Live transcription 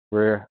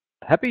We're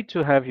happy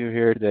to have you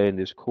here today in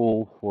this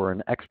call for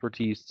an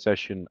expertise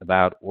session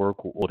about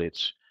Oracle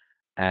audits.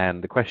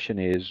 And the question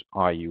is,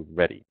 are you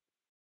ready?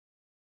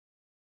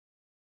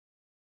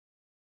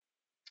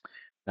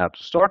 Now,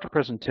 to start the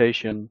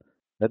presentation,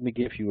 let me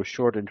give you a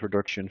short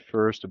introduction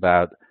first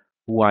about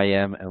who I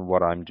am and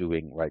what I'm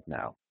doing right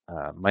now.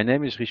 My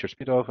name is Richard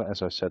Spiethoven,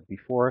 as I said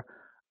before.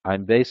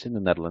 I'm based in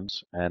the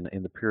Netherlands, and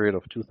in the period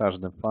of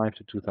 2005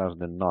 to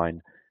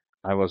 2009,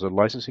 I was a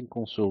licensing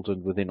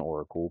consultant within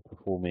Oracle,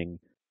 performing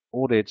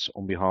audits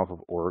on behalf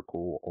of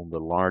Oracle on the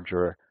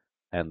larger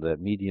and the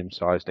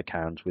medium-sized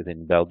accounts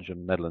within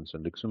Belgium, Netherlands,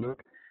 and Luxembourg.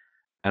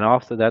 And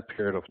after that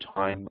period of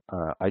time,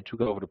 I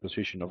took over the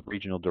position of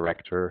regional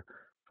director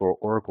for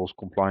Oracle's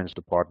compliance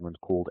department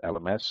called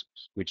LMS,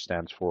 which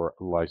stands for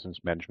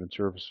License Management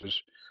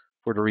Services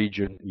for the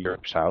region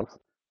Europe South,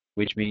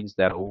 which means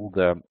that all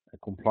the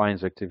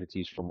compliance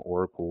activities from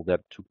Oracle that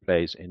took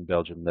place in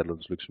Belgium,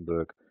 Netherlands,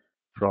 Luxembourg,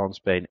 France,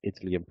 Spain,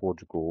 Italy, and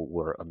Portugal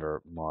were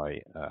under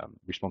my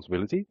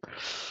responsibility.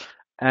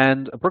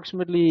 And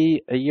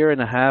approximately a year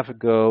and a half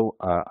ago,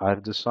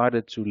 I've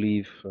decided to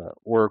leave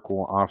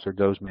Oracle after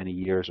those many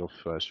years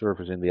of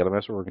service in the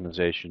LMS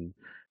organization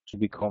to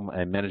become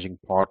a managing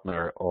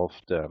partner of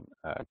the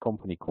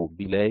company called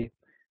B.lay,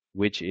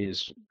 which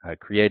is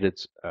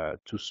created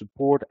to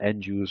support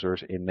end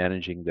users in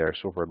managing their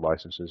software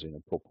licenses in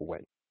a proper way.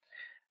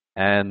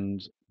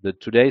 And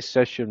today's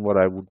session, what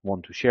I would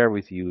want to share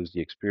with you is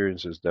the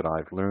experiences that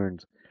I've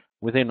learned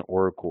within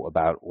Oracle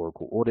about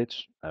Oracle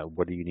audits.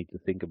 What do you need to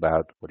think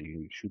about? What do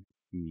you should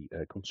be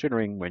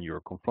considering when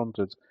you're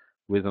confronted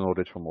with an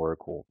audit from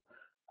Oracle?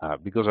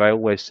 Because I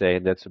always say,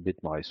 and that's a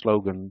bit my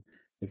slogan,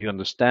 if you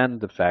understand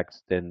the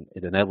facts, then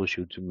it enables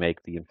you to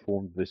make the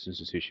informed business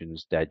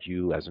decisions that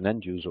you, as an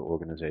end user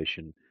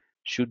organization,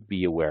 should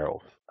be aware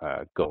of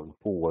going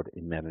forward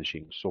in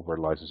managing software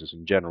licenses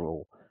in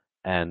general,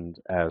 and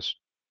as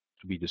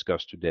to be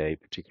discussed today,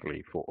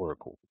 particularly for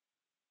Oracle.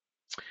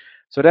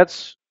 So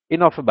that's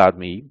enough about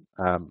me.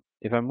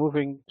 If I'm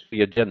moving to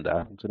the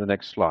agenda, to the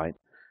next slide,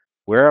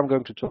 where I'm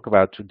going to talk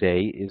about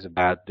today is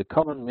about the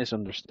common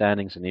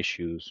misunderstandings and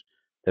issues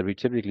that we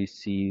typically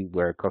see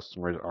where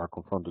customers are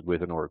confronted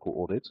with an Oracle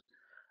audit,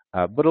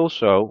 but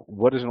also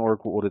what is an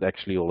Oracle audit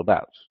actually all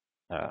about?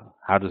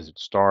 How does it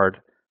start?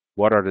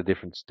 What are the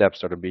different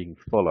steps that are being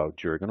followed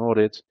during an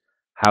audit?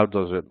 How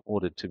does an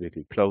audit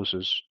typically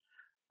closes?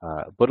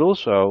 But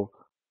also,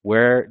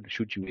 where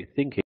should you be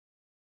thinking,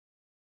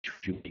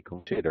 should you be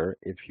consider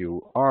if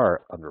you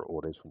are under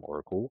audit from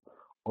Oracle,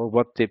 or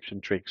what tips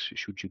and tricks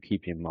should you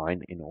keep in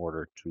mind in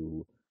order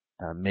to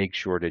make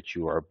sure that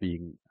you are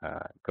being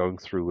going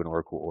through an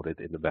Oracle audit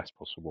in the best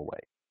possible way.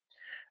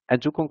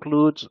 And to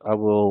conclude, I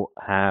will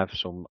have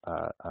some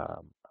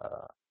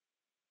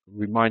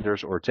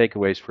reminders or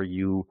takeaways for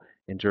you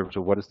in terms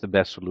of what is the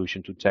best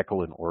solution to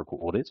tackle an Oracle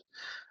audit.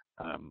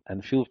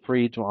 And feel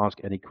free to ask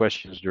any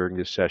questions during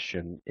this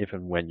session if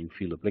and when you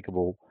feel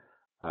applicable.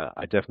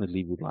 I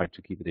definitely would like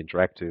to keep it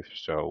interactive,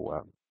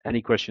 so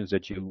any questions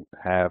that you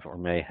have or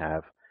may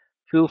have,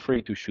 feel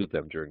free to shoot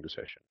them during the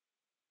session.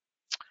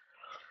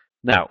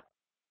 Now,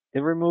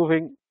 if we're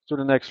moving to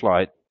the next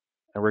slide,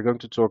 and we're going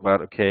to talk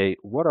about, okay,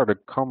 what are the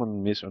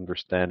common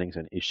misunderstandings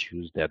and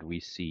issues that we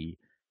see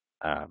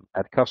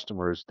at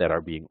customers that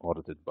are being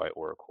audited by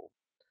Oracle?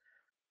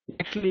 We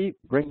actually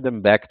bring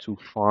them back to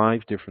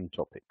 5 different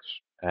topics.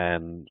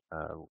 And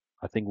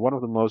I think one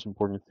of the most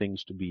important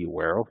things to be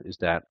aware of is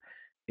that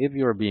if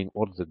you're being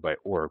audited by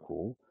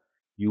Oracle,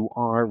 you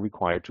are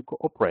required to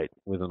cooperate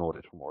with an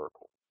audit from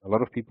Oracle. A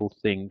lot of people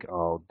think,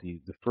 oh, the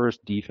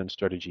first defense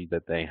strategy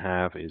that they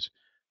have is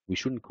we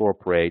shouldn't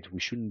cooperate, we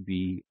shouldn't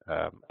be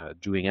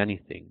doing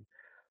anything.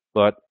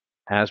 But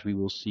as we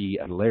will see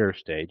at a later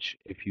stage,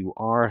 if you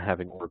are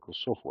having Oracle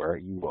software,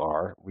 you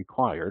are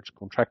required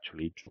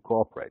contractually to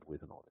cooperate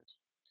with an audit.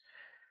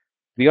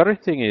 The other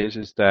thing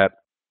is that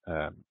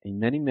in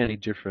many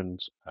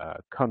different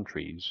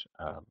countries,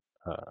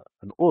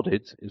 an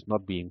audit is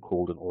not being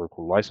called an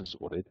Oracle license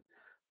audit,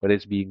 but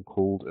it's being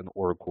called an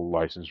Oracle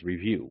license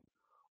review.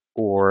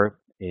 Or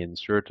in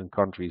certain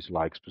countries,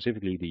 like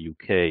specifically the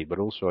UK, but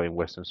also in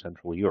Western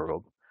Central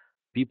Europe,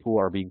 people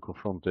are being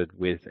confronted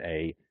with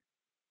a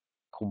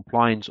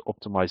compliance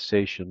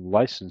optimization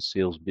license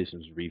sales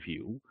business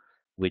review,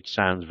 which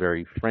sounds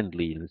very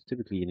friendly and is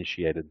typically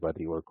initiated by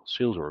the Oracle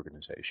sales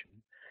organization.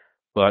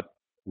 But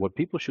what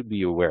people should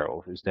be aware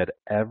of is that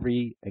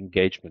every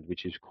engagement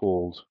which is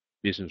called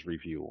business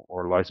review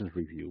or license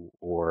review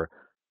or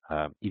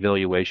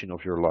evaluation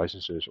of your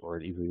licenses or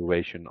an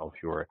evaluation of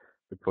your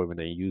deployment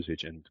and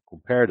usage, and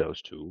compare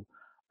those two,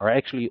 are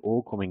actually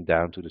all coming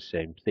down to the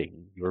same thing.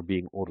 You're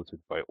being audited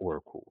by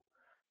Oracle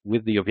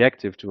with the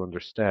objective to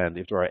understand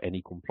if there are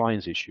any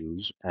compliance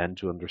issues and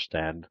to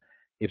understand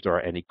if there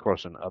are any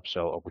cross and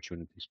upsell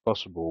opportunities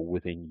possible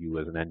within you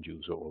as an end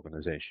user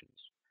organizations.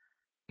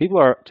 People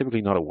are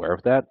typically not aware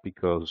of that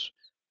because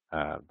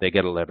they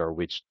get a letter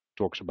which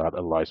talks about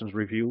a license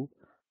review,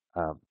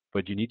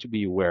 but you need to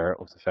be aware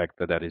of the fact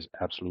that that is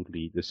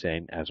absolutely the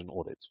same as an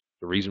audit.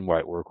 The reason why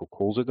Oracle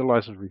calls it a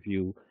license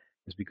review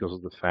is because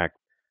of the fact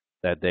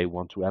that they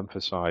want to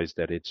emphasize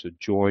that it's a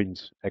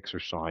joint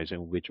exercise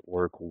in which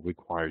Oracle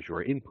requires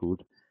your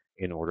input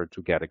in order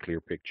to get a clear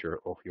picture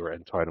of your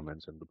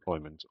entitlements and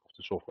deployment of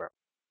the software.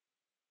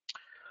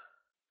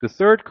 The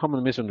third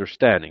common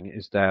misunderstanding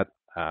is that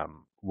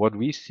what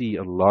we see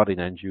a lot in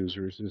end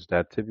users is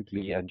that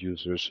typically end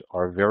users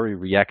are very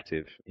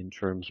reactive in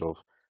terms of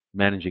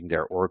managing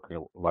their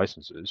Oracle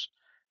licenses,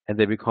 and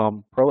they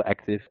become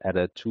proactive at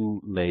a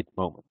too late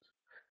moment.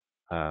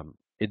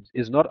 It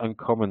is not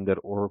uncommon that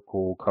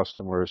Oracle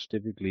customers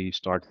typically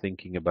start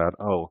thinking about,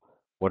 oh,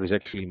 what is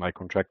actually my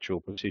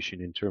contractual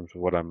position in terms of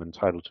what I'm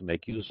entitled to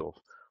make use of?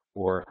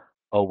 Or,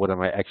 oh, what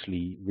am I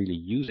actually really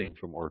using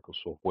from Oracle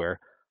software?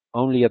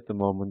 Only at the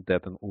moment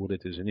that an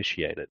audit is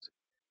initiated.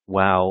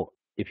 While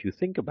if you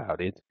think about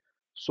it,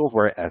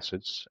 software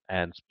assets,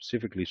 and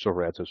specifically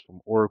software assets from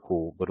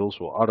Oracle, but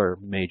also other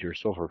major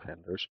software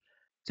vendors,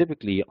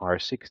 typically are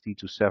 60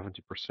 to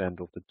 70%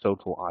 of the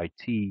total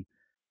IT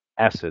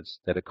assets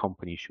that a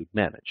company should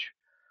manage.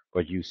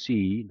 But you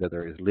see that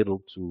there is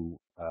little to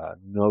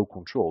no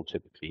control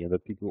typically, and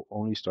that people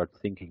only start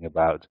thinking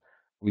about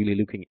really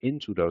looking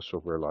into those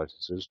software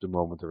licenses the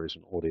moment there is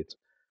an audit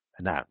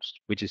announced,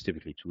 which is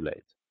typically too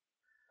late.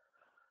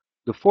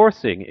 The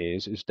fourth thing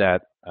is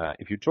that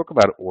if you talk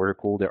about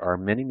Oracle, there are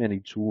many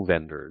tool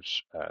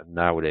vendors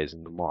nowadays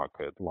in the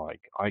market,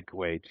 like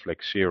iQuate,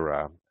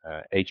 Flexera,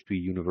 HP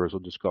Universal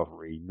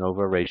Discovery,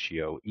 Nova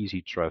Ratio,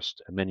 Easy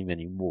Trust, and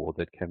many more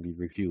that can be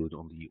reviewed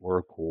on the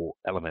Oracle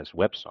LMS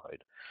website,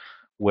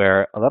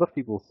 where a lot of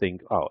people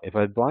think, oh, if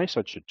I buy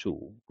such a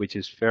tool, which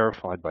is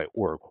verified by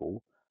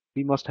Oracle,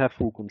 we must have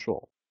full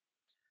control.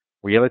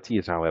 Reality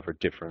is, however,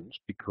 different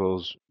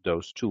because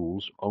those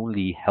tools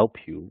only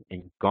help you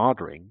in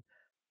gathering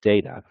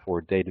data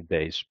for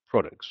database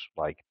products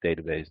like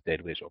database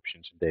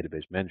options, and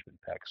database management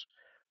packs,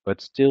 but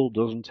still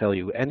doesn't tell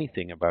you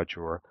anything about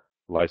your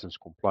license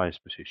compliance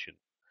position,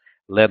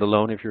 let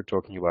alone if you're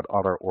talking about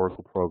other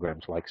Oracle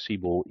programs like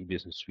Siebel,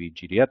 eBusiness Suite,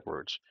 GD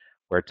AdWords,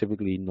 where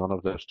typically none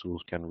of those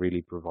tools can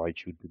really provide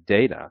you the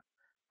data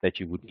that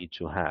you would need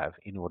to have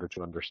in order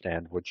to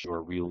understand what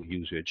your real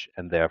usage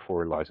and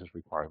therefore license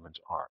requirements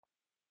are.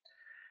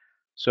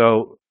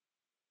 So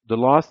the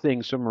last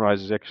thing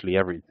summarizes actually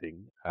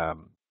everything.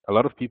 A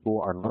lot of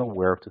people are not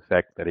aware of the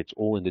fact that it's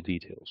all in the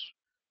details.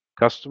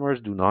 Customers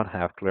do not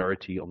have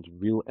clarity on the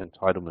real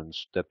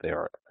entitlements that they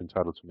are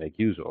entitled to make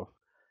use of,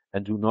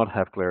 and do not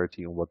have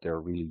clarity on what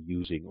they're really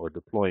using or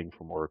deploying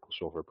from Oracle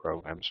software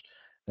programs,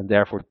 and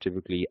therefore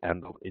typically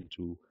end up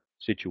into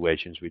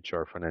situations which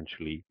are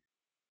financially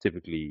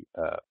typically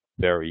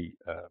very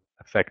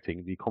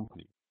affecting the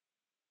company.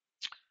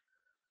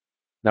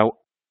 Now,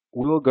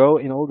 we will go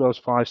in all those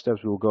 5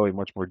 steps, we will go in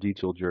much more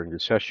detail during the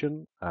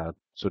session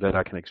so that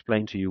I can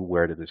explain to you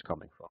where that is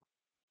coming from.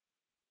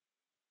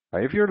 Now,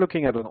 if you're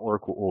looking at an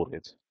Oracle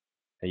audit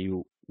and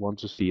you want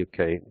to see,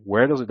 okay,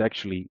 where does it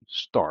actually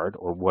start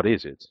or what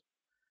is it,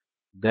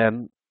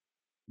 then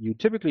you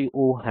typically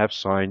all have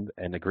signed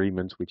an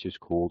agreement which is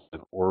called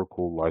an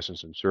Oracle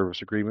License and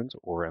Service Agreement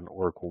or an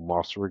Oracle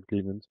Master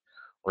Agreement,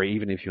 or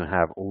even if you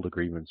have old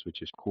agreements,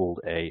 which is called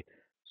a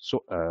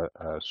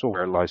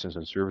Software License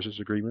and Services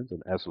Agreement,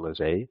 an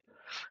SLSA.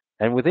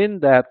 And within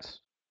that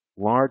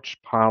large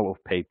pile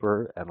of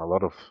paper and a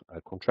lot of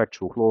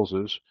contractual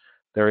clauses,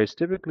 there is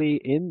typically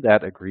in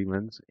that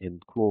agreement, in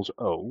clause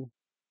O,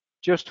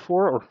 just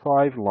 4 or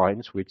 5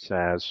 lines which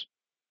says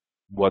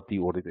what the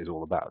audit is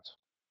all about.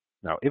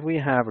 Now, if we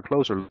have a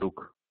closer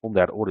look on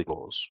that audit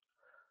clause,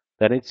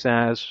 then it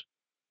says,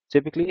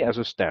 typically as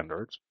a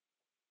standard,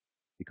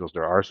 because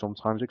there are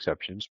sometimes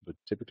exceptions, but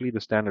typically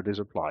the standard is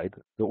applied,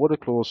 the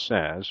audit clause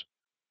says,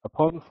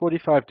 upon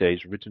 45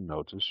 days written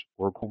notice,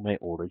 Oracle may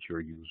audit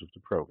your use of the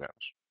programs.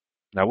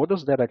 Now, what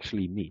does that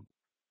actually mean?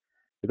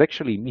 It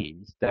actually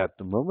means that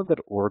the moment that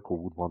Oracle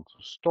would want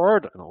to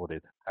start an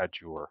audit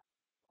at your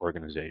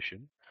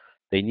organization,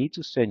 they need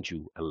to send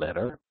you a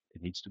letter.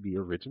 It needs to be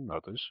a written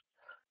notice,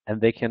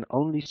 and they can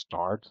only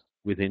start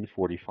within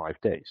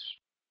 45 days.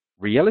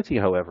 Reality,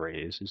 however,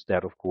 is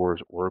that of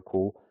course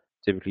Oracle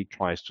typically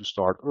tries to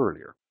start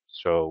earlier.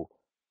 So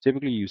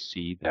typically you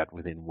see that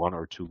within 1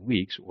 or 2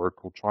 weeks,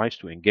 Oracle tries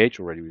to engage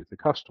already with the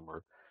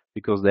customer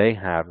because they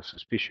have a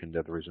suspicion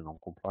that there is a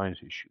non-compliance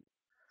issue.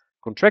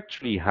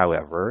 Contractually,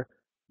 however,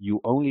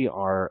 you only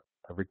are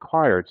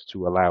required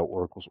to allow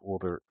Oracle's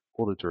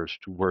auditors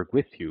to work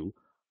with you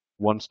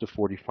once the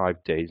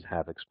 45 days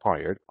have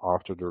expired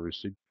after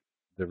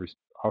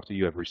after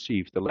you have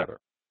received the letter.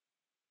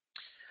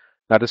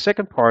 Now, the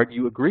second part,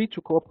 you agree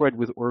to cooperate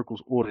with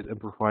Oracle's audit and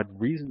provide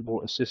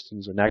reasonable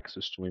assistance and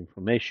access to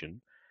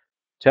information,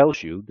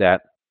 tells you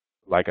that,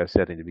 like I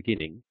said in the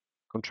beginning,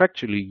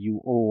 contractually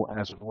you all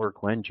as an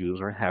Oracle end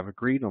user have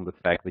agreed on the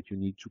fact that you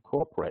need to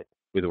cooperate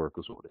with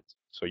Oracle's audit.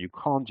 So you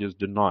can't just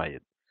deny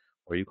it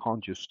or you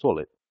can't just stall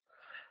it,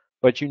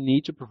 but you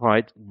need to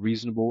provide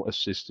reasonable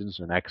assistance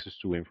and access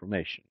to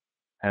information.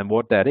 And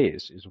what that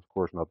is of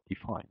course not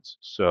defined.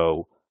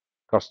 So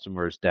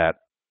customers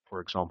that, for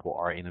example,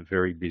 are in a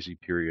very busy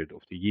period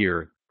of the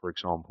year, for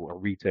example, a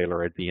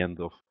retailer at the end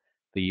of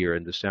the year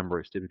in December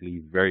is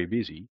typically very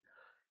busy,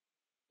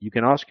 you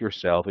can ask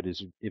yourself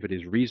if it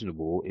is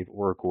reasonable if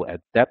Oracle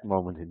at that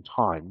moment in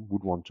time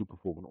would want to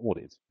perform an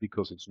audit,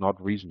 because it's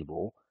not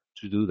reasonable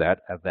to do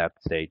that at that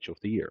stage of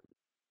the year.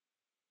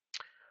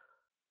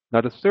 Now,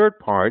 the third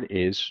part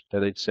is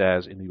that it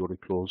says in the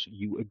audit clause,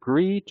 you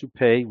agree to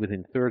pay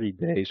within 30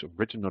 days of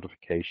written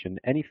notification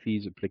any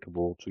fees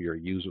applicable to your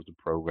use of the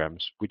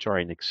programs which are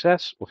in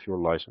excess of your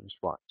license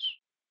rights.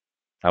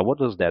 Now, what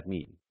does that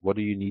mean? What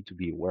do you need to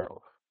be aware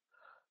of?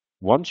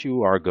 Once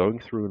you are going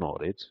through an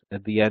audit,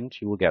 at the end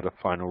you will get a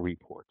final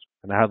report.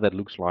 And how that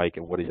looks like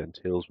and what it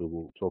entails we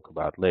will talk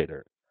about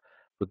later.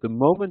 But the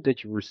moment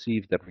that you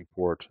receive that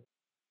report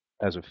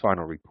as a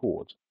final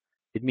report,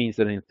 it means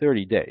that in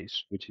 30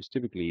 days, which is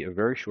typically a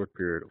very short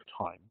period of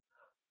time,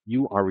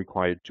 you are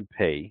required to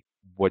pay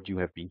what you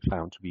have been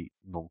found to be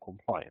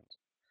non-compliant.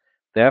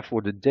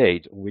 Therefore, the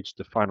date on which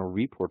the final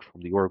report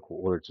from the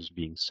Oracle audit is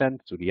being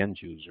sent to the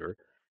end user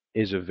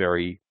is a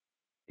very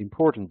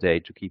important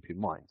date to keep in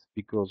mind,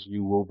 because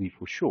you will be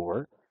for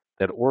sure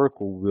that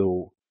Oracle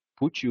will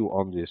put you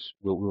on this,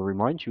 will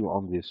remind you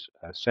on this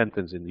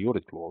sentence in the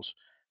audit clause,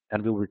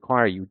 and will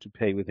require you to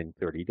pay within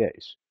 30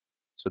 days.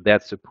 So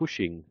that's a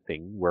pushing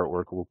thing where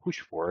Oracle will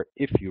push for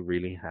if you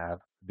really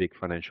have big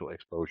financial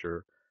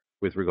exposure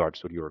with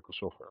regards to the Oracle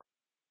software.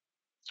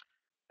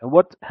 And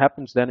what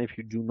happens then if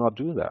you do not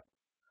do that?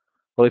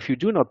 Well, if you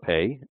do not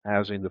pay,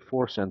 as in the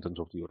fourth sentence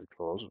of the audit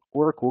clause,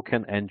 Oracle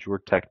can end your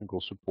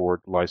technical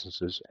support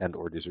licenses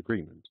and/or this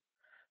agreement.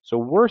 So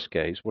worst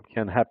case, what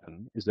can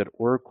happen is that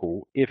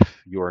Oracle, if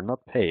you are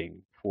not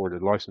paying for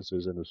the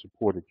licenses and the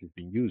support that you've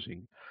been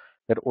using,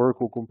 that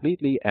Oracle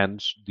completely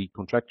ends the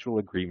contractual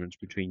agreements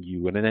between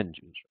you and an end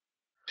user.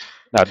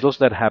 Now, does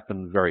that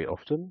happen very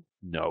often?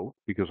 No,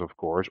 because of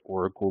course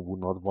Oracle would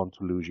not want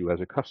to lose you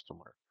as a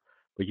customer.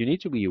 But you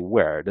need to be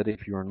aware that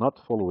if you're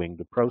not following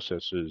the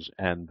processes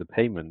and the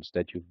payments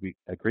that you've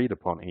agreed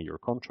upon in your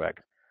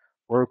contract,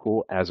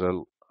 Oracle, as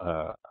a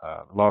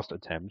last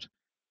attempt,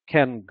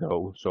 can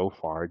go so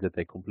far that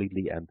they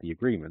completely end the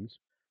agreement,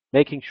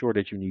 making sure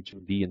that you need to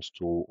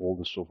deinstall all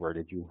the software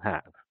that you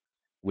have,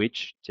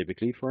 which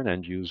typically for an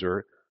end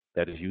user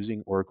that is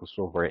using Oracle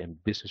software in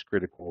business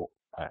critical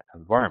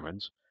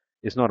environments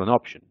is not an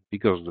option,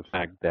 because of the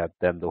fact that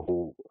then the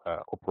whole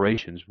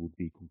operations would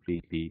be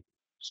completely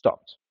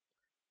stopped.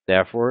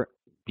 Therefore,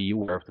 be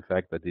aware of the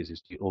fact that this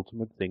is the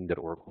ultimate thing that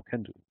Oracle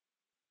can do.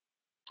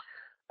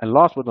 And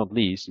last but not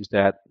least is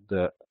that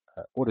the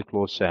audit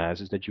clause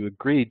says is that you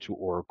agree to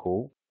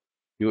Oracle,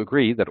 you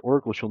agree that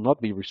Oracle shall not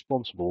be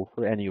responsible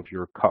for any of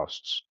your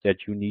costs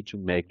that you need to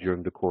make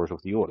during the course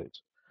of the audit.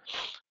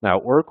 Now,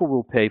 Oracle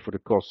will pay for the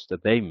costs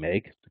that they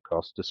make, the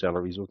costs, the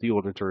salaries of the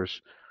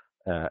auditors,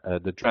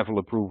 the travel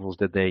approvals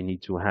that they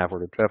need to have, or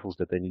the travels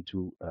that they need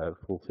to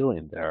fulfill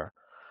in there.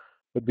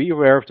 But be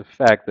aware of the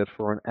fact that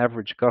for an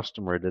average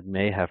customer that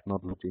may have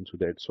not looked into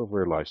their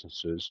software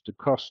licenses, the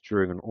cost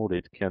during an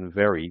audit can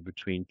vary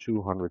between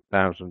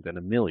 200,000 and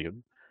a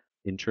million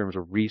in terms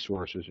of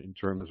resources, in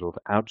terms of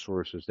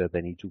outsources that they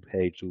need to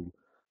pay to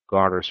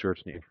gather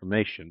certain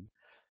information.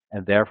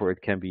 And therefore,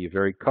 it can be a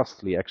very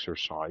costly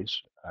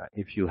exercise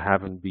if you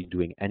haven't been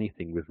doing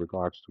anything with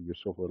regards to your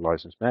software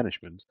license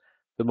management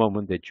the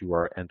moment that you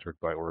are entered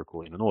by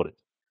Oracle in an audit,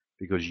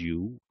 because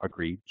you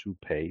agreed to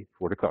pay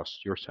for the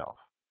costs yourself.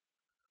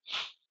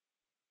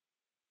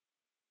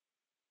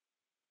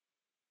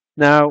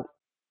 Now,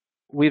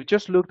 we've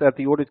just looked at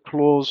the audit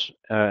clause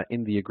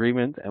in the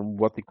agreement and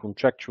what the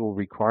contractual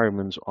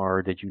requirements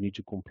are that you need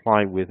to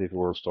comply with if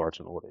Oracle starts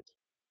an audit.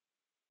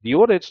 The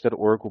audits that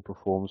Oracle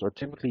performs are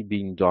typically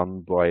being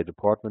done by a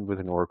department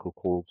within Oracle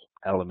called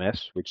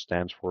LMS, which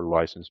stands for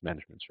License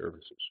Management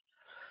Services.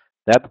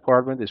 That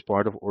department is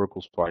part of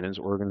Oracle's finance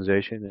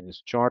organization and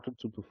is chartered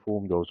to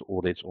perform those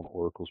audits on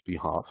Oracle's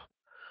behalf.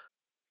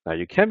 Now,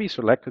 you can be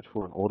selected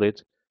for an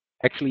audit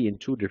actually in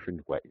two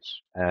different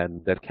ways.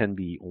 And that can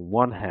be, on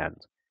one hand,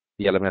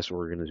 the LMS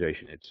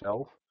organization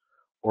itself,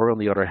 or on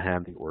the other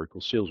hand, the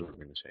Oracle sales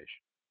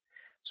organization.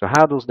 So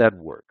how does that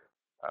work?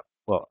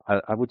 Well,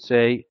 I would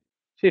say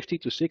 50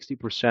 to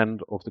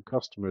 60% of the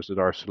customers that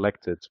are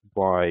selected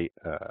by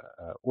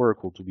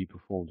Oracle to be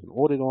performed an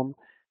audit on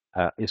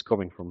is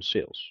coming from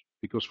sales.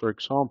 Because, for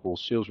example,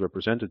 sales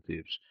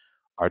representatives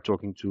are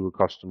talking to a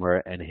customer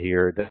and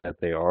hear that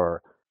they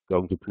are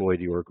going to deploy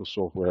the Oracle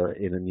software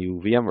in a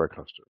new VMware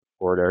cluster,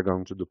 or they're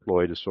going to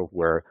deploy the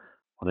software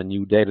on a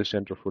new data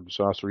center for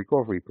disaster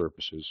recovery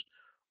purposes,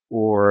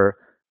 or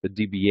the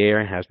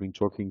DBA has been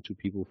talking to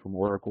people from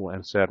Oracle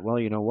and said, well,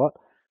 you know what?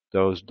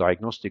 Those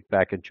diagnostic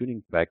pack and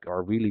tuning pack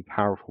are really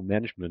powerful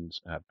management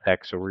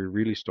packs, so we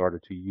really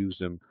started to use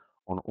them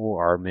on all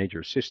our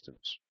major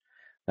systems.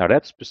 Now,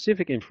 that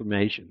specific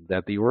information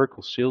that the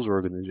Oracle sales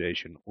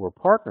organization or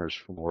partners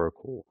from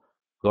Oracle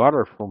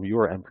gather from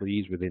your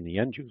employees within the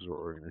end user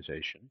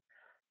organization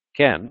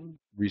can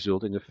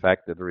result in the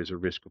fact that there is a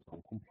risk of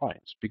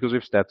non-compliance. Because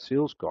if that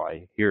sales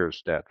guy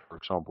hears that, for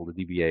example,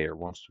 the DBA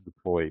wants to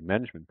deploy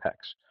management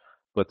packs,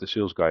 but the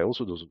sales guy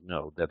also doesn't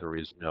know that there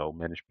is no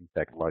management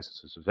pack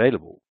licenses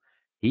available,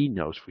 he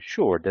knows for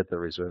sure that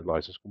there is a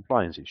license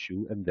compliance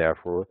issue, and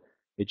therefore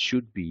it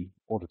should be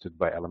audited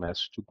by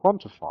LMS to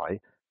quantify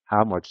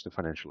how much the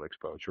financial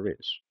exposure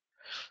is.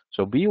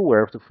 So be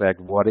aware of the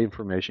fact what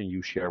information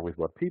you share with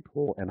what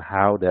people and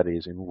how that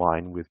is in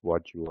line with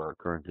what you are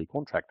currently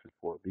contracted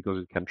for,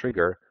 because it can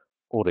trigger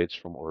audits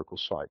from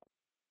Oracle's side.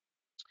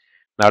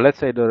 Now, let's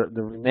say the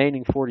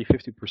remaining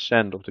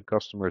 40-50% of the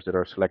customers that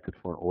are selected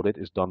for an audit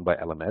is done by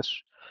LMS.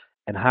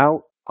 And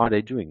how are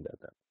they doing that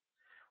then?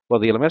 Well,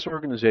 the LMS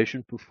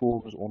organization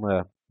performs on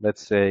a,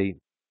 let's say,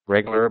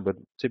 regular, but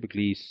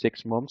typically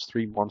 6 months,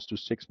 3 months to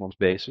 6 months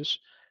basis.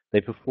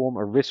 They perform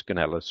a risk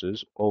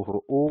analysis over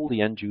all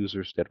the end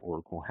users that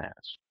Oracle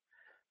has.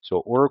 So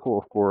Oracle,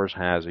 of course,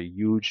 has a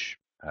huge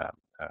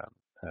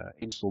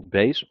installed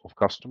base of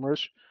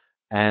customers,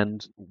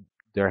 and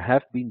there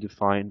have been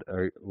defined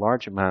a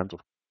large amount of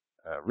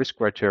risk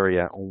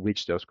criteria on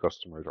which those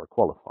customers are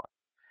qualified.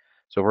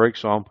 So for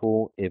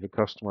example, if a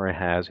customer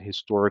has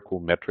historical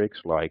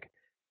metrics like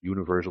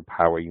universal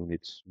power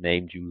units,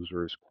 named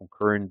users,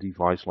 concurrent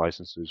device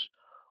licenses,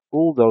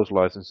 all those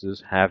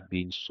licenses have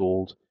been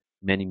sold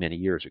many, many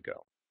years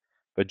ago.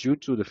 But due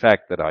to the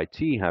fact that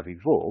IT have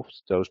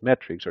evolved, those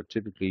metrics are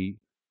typically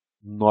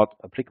not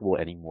applicable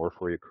anymore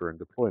for your current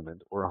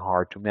deployment or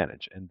hard to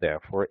manage and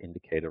therefore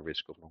indicate a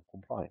risk of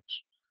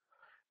non-compliance.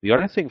 The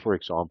other thing, for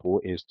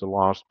example, is the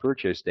last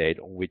purchase date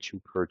on which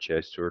you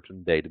purchased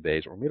certain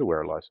database or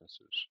middleware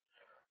licenses.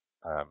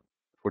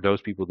 For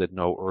those people that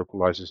know Oracle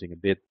licensing a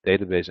bit,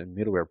 database and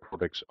middleware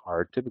products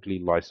are typically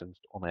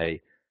licensed on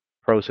a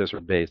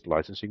processor-based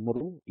licensing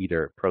model,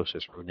 either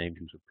Processor or Named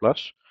User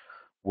Plus,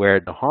 where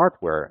the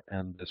hardware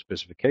and the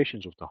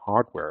specifications of the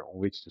hardware on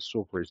which the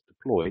software is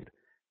deployed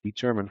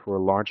determine for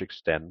a large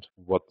extent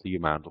what the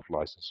amount of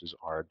licenses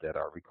are that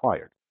are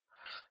required.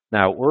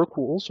 Now,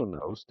 Oracle also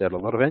knows that a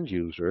lot of end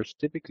users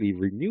typically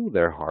renew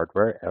their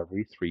hardware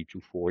every 3 to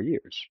 4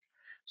 years.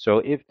 So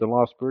if the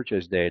last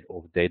purchase date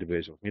of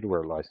database or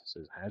middleware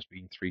licenses has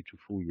been 3 to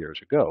 4 years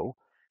ago,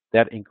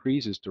 that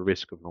increases the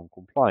risk of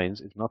non-compliance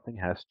if nothing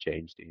has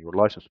changed in your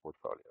license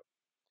portfolio.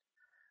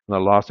 And the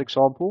last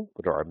example,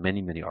 but there are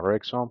many, many other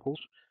examples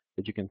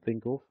that you can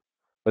think of.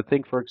 But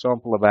think, for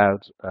example,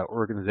 about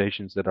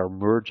organizations that are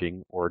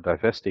merging or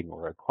divesting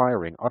or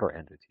acquiring other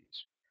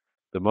entities.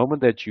 The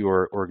moment that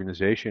your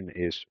organization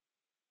is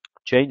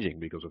changing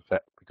because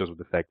of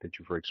the fact that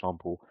you, for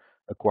example,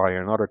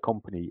 acquire another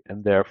company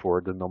and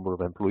therefore the number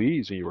of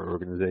employees in your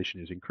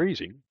organization is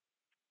increasing,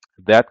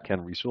 that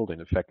can result in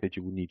the fact that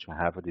you will need to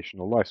have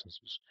additional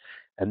licenses,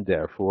 and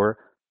therefore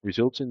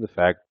results in the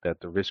fact that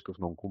the risk of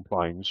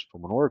non-compliance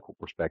from an Oracle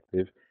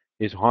perspective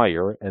is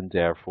higher and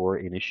therefore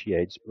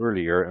initiates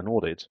earlier an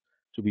audit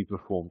to be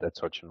performed at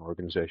such an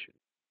organization.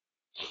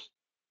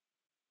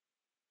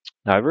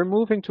 Now we're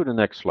moving to the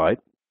next slide.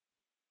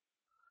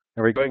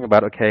 And we're going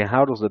about, okay,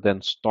 how does it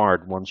then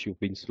start once you've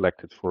been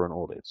selected for an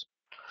audit?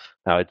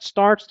 Now, it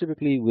starts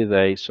typically with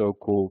a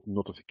so-called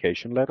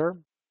notification letter,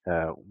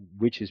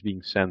 which is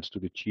being sent to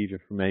the Chief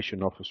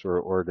Information Officer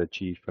or the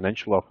Chief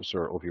Financial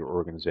Officer of your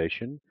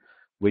organization,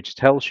 which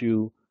tells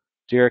you,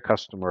 dear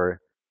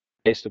customer,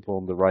 based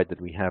upon the right that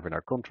we have in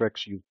our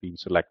contracts, you've been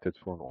selected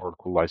for an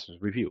Oracle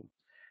license review.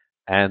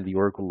 And the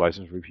Oracle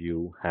license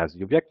review has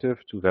the objective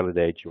to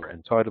validate your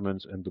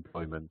entitlements and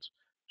deployment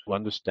to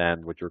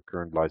understand what your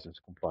current license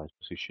compliance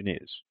position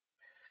is.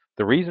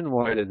 The reason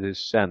why it is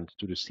sent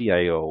to the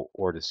CIO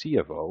or the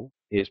CFO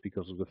is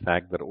because of the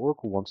fact that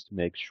Oracle wants to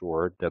make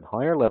sure that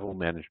higher level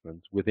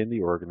management within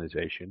the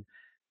organization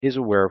is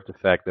aware of the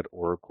fact that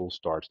Oracle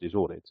starts this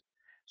audit,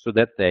 so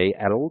that they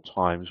at all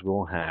times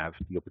will have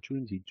the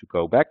opportunity to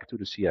go back to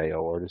the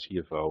CIO or the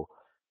CFO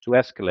to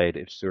escalate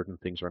if certain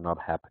things are not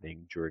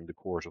happening during the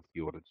course of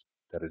the audit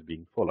that is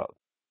being followed.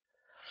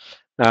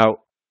 Now,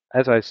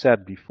 as I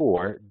said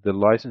before, the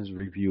license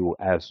review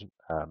as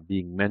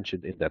being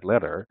mentioned in that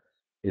letter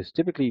is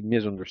typically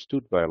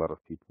misunderstood by a lot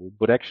of people,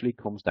 but actually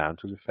comes down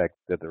to the fact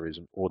that there is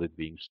an audit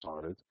being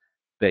started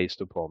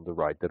based upon the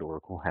right that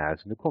Oracle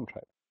has in the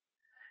contract.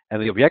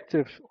 And the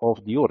objective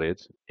of the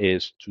audit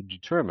is to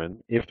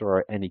determine if there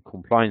are any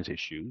compliance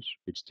issues,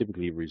 which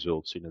typically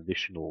results in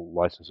additional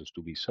licenses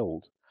to be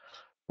sold,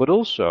 but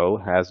also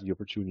has the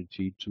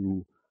opportunity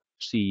to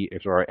see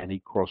if there are any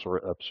cross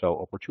or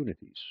upsell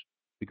opportunities.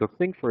 Because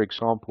think, for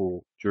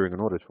example, during an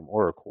audit from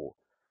Oracle,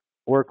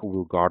 Oracle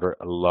will gather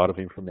a lot of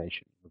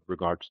information with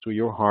regards to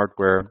your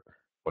hardware,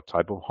 what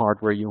type of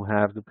hardware you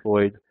have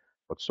deployed,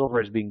 what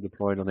software is being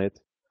deployed on it.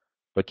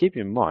 But keep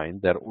in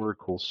mind that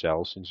Oracle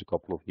sells since a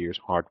couple of years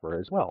hardware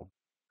as well.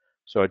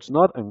 So it's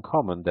not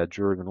uncommon that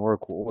during an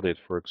Oracle audit,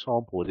 for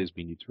example, it has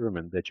been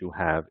determined that you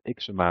have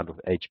X amount of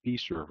HP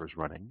servers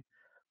running,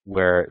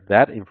 where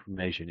that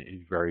information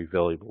is very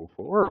valuable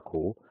for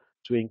Oracle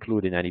to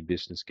include in any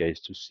business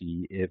case to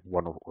see if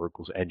one of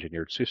Oracle's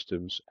engineered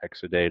systems,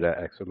 Exadata,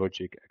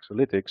 Exalogic,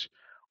 Exalytics,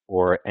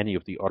 or any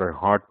of the other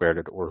hardware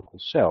that Oracle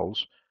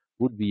sells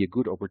would be a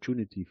good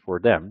opportunity for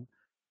them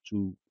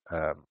to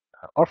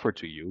offer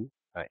to you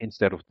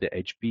instead of the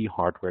HP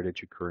hardware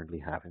that you currently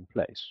have in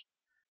place.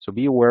 So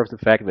be aware of the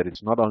fact that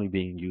it's not only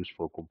being used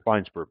for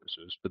compliance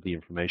purposes, but the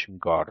information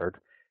gathered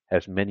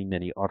has many,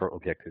 many other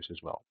objectives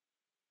as well.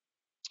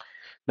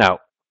 Now,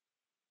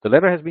 the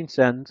letter has been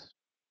sent.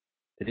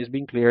 It has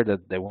been clear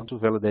that they want to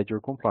validate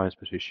your compliance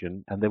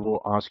position, and they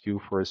will ask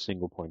you for a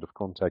single point of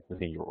contact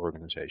within your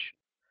organization.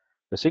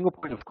 The single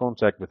point of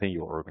contact within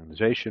your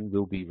organization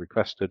will be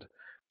requested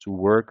to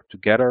work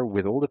together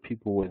with all the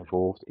people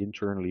involved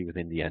internally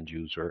within the end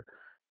user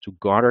to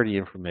gather the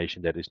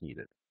information that is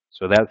needed.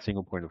 So that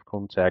single point of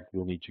contact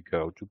will need to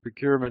go to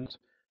procurement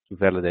to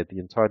validate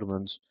the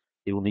entitlements.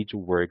 He will need to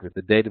work with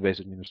the database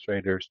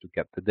administrators to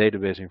get the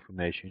database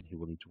information. He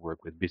will need to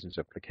work with business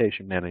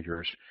application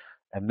managers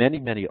and many,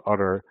 many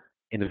other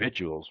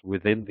individuals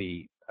within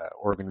the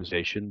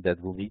organization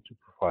that will need to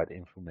provide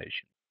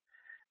information.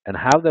 And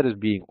how that is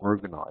being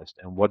organized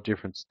and what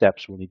different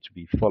steps will need to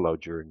be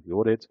followed during the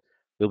audit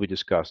will be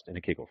discussed in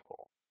a kickoff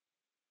call.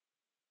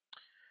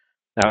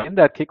 Now, in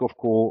that kickoff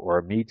call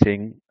or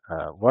meeting,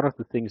 one of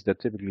the things that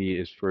typically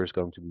is first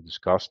going to be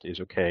discussed is,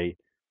 okay,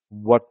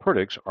 what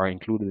products are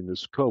included in the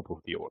scope of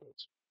the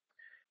audit?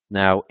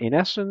 Now, in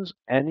essence,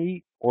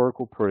 any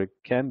Oracle product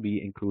can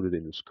be included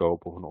in the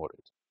scope of an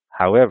audit.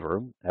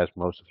 However, as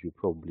most of you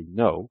probably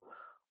know,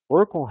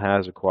 Oracle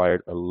has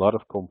acquired a lot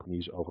of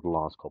companies over the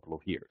last couple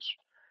of years.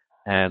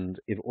 And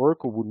if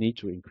Oracle would need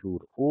to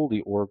include all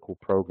the Oracle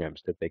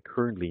programs that they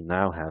currently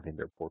now have in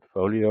their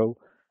portfolio,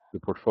 the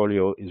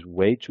portfolio is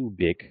way too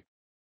big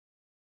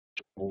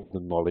to all the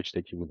knowledge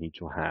that you would need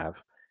to have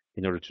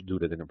in order to do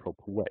that in a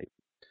proper way.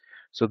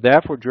 So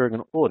therefore, during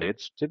an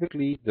audit,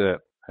 typically the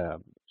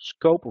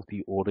scope of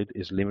the audit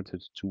is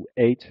limited to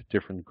 8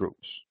 different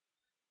groups,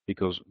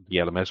 because the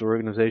LMS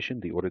organization,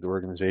 the audit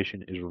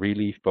organization, is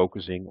really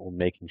focusing on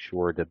making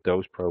sure that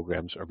those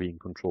programs are being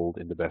controlled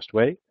in the best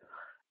way,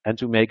 and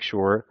to make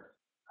sure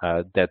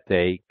that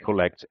they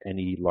collect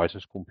any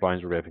license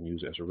compliance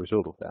revenues as a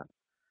result of that.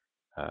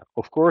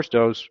 Of course,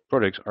 those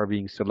products are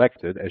being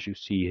selected, as you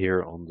see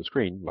here on the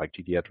screen, like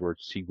GD AdWords,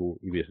 Siebel,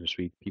 eBusiness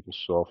Suite,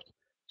 PeopleSoft,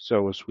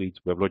 SOA Suite,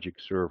 WebLogic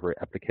Server,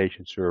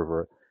 Application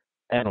Server,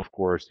 and of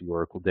course the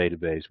Oracle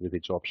database with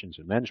its options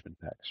and management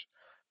packs,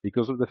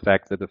 because of the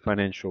fact that the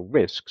financial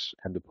risks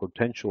and the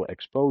potential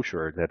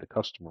exposure that the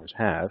customers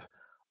have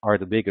are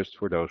the biggest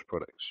for those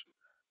products.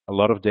 A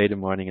lot of data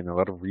mining and a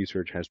lot of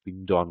research has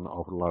been done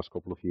over the last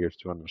couple of years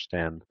to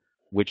understand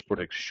which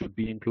products should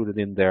be included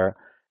in there,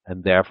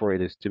 and therefore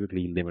it is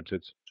typically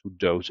limited to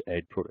those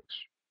 8 products.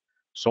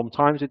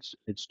 Sometimes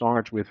it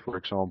starts with, for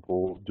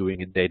example,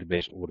 doing a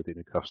database audit in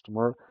a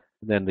customer,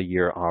 and then the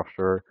year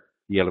after,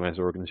 the LMS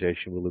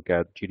organization will look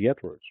at GD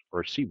AdWords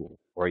or Siebel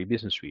or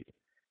eBusiness Suite,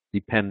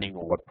 depending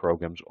on what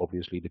programs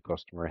obviously the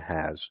customer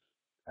has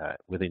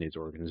within its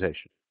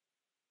organization.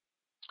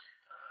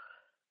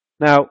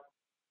 Now,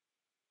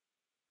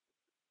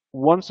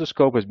 once the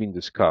scope has been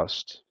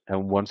discussed,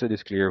 and once it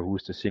is clear who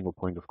is the single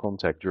point of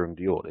contact during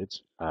the audit,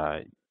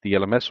 the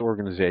LMS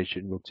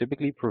organization will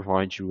typically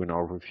provide you an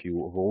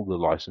overview of all the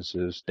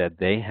licenses that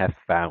they have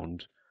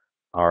found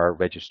are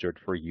registered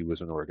for you as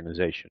an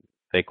organization.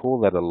 They call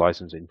that a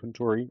license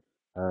inventory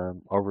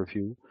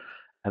overview,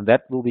 and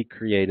that will be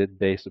created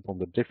based upon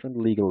the different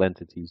legal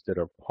entities that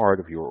are part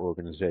of your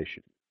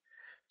organization.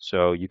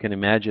 So you can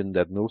imagine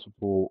that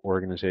multiple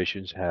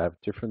organizations have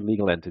different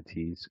legal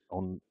entities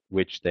on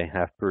which they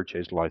have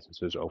purchased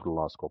licenses over the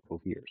last couple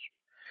of years.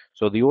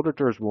 So the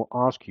auditors will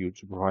ask you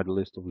to provide a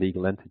list of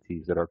legal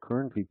entities that are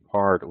currently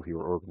part of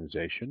your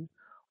organization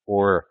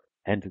or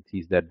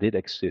entities that did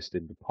exist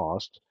in the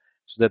past,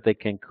 so that they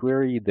can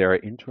query their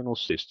internal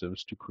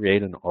systems to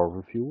create an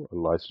overview, a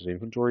license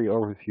inventory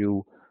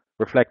overview,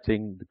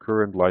 reflecting the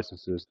current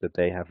licenses that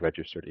they have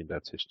registered in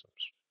that systems.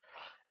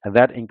 And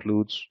that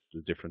includes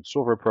the different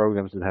software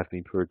programs that have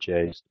been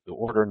purchased, the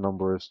order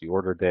numbers, the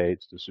order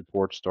dates, the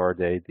support start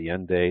date, the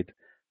end date,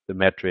 the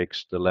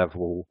metrics, the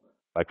level,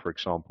 like for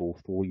example,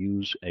 full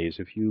use,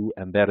 ASFU,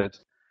 embedded,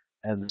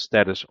 and the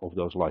status of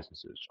those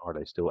licenses. Are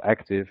they still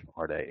active?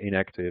 Are they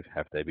inactive?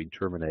 Have they been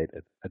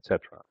terminated,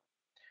 etc.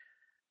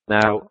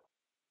 Now,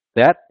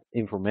 that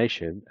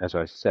information, as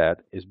I said,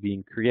 is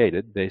being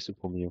created based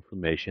upon the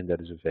information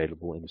that is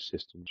available in the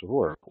systems of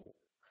Oracle.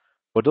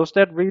 But does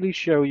that really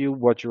show you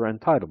what your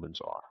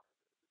entitlements are?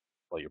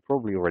 Well, you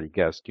probably already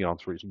guessed the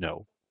answer is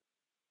no.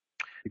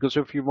 Because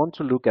if you want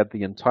to look at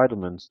the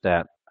entitlements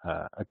that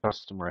a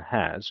customer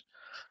has,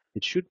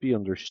 it should be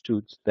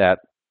understood that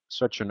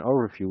such an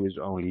overview is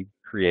only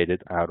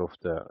created out of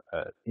the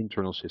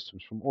internal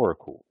systems from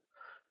Oracle.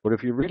 But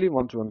if you really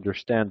want to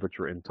understand what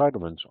your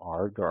entitlements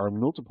are, there are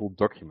multiple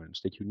documents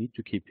that you need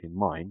to keep in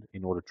mind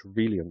in order to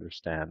really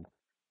understand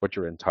what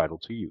you're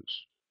entitled to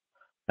use.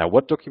 Now,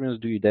 what documents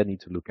do you then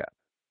need to look at?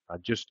 I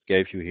just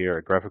gave you here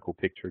a graphical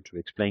picture to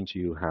explain to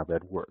you how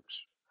that works.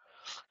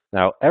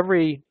 Now,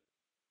 every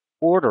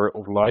order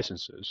of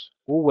licenses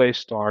always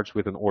starts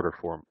with an order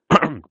form.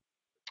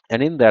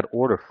 And in that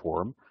order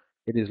form,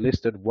 it is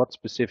listed what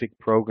specific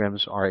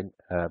programs are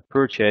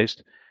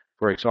purchased,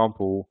 for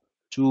example,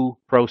 2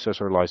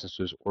 processor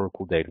licenses,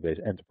 Oracle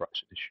Database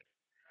Enterprise Edition.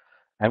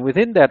 And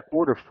within that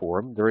order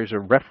form, there is a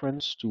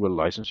reference to a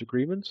license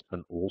agreement,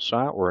 an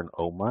OLSA or an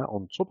OMA,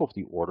 on top of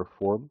the order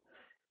form,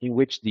 in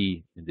which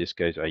in this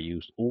case I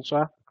used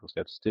OLSA, because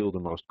that's still the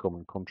most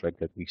common contract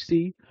that we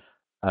see.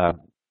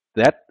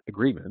 That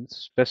agreement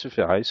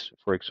specifies,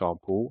 for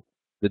example,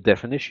 the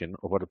definition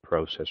of what a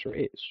processor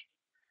is.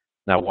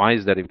 Now, why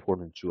is that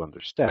important to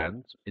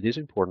understand? It is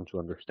important to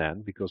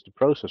understand because the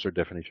processor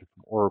definition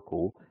from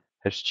Oracle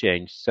has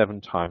changed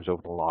 7 times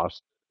over the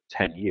last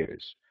 10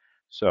 years.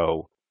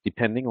 So,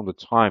 depending on the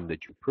time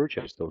that you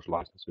purchase those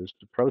licenses,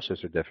 the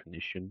processor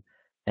definition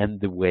and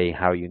the way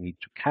how you need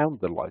to count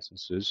the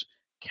licenses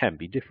can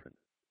be different.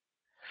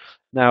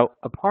 Now,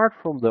 apart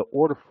from the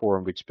order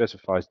form, which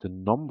specifies the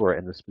number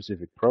and the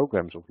specific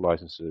programs of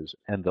licenses,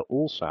 and the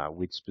OLSA,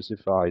 which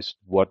specifies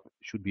what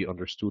should be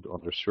understood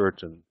under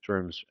certain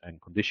terms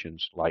and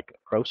conditions like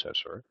a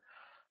processor,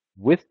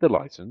 with the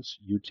license,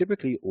 you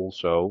typically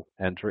also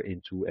enter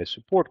into a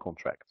support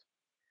contract.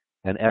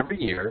 And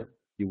every year,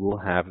 you will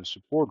have a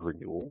support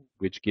renewal,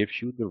 which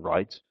gives you the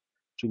right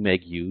to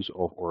make use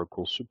of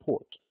Oracle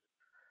support.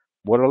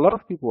 What a lot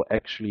of people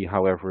actually,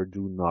 however,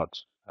 do not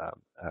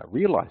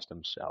realize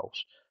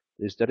themselves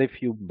is that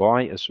if you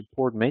buy a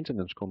support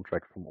maintenance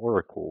contract from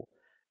Oracle,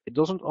 it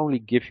doesn't only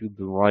give you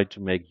the right to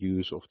make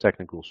use of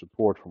technical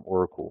support from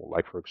Oracle,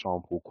 like, for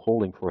example,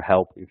 calling for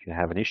help if you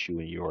have an issue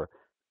in your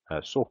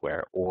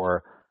software,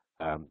 or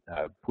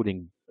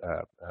putting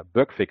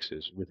bug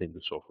fixes within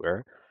the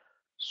software.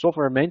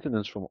 Software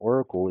maintenance from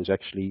Oracle is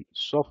actually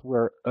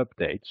software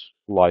updates,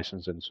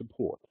 license, and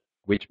support,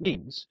 which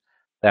means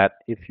that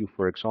if you,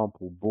 for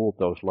example, bought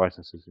those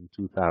licenses in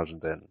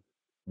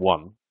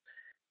 2001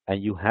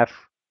 and you have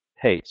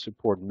paid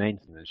support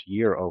maintenance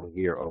year over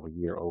year over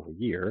year over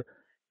year,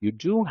 you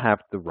do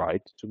have the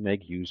right to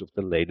make use of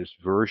the latest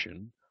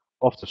version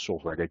of the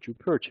software that you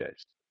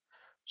purchased.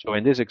 So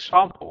in this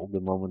example, the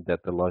moment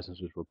that the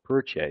licenses were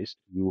purchased,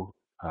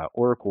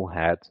 Oracle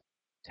had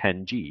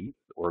 10G,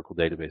 the Oracle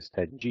database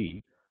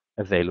 10G,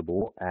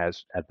 available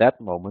as, at that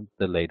moment,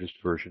 the latest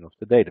version of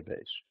the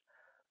database.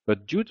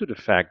 But due to the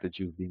fact that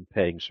you've been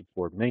paying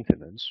support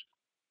maintenance,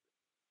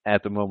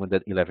 at the moment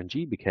that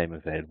 11G became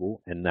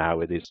available, and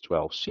now it is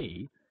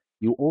 12C,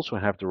 you also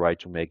have the right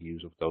to make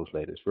use of those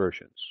latest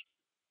versions.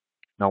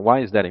 Now,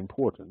 why is that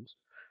important?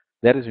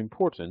 That is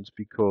important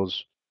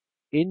because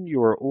in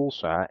your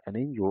OLSA and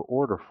in your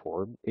order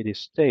form, it is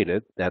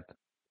stated that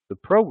the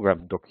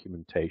program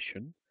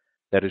documentation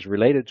that is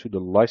related to the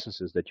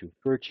licenses that you've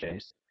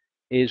purchased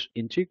is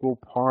integral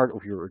part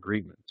of your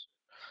agreement,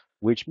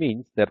 which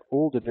means that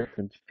all the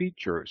different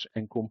features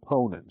and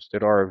components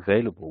that are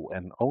available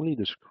and only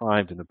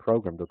described in the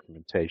program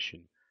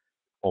documentation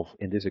of,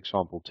 in this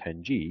example,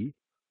 10G,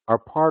 are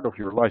part of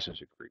your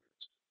license agreement.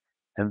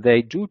 And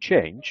they do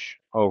change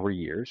over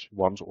years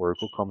once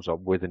Oracle comes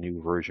up with a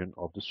new version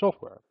of the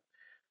software.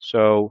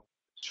 So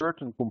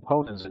certain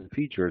components and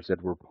features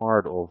that were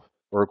part of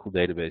Oracle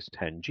Database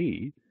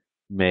 10G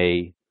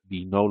may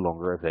be no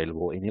longer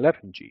available in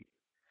 11G.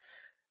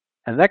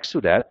 And next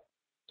to that,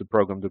 the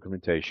program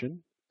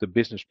documentation, the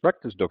business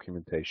practice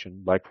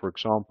documentation, like, for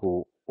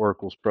example,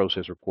 Oracle's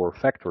processor core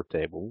factor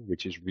table,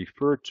 which is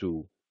referred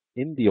to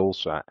in the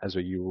OLSA as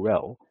a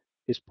URL,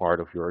 is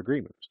part of your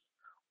agreement,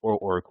 or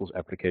Oracle's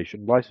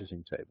application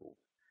licensing table.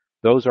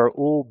 Those are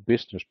all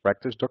business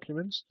practice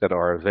documents that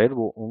are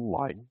available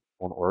online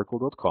on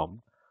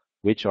oracle.com,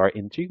 which are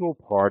integral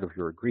part of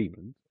your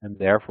agreement and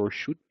therefore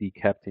should be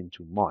kept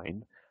into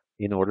mind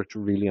in order to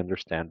really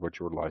understand what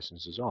your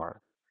licenses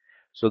are.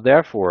 So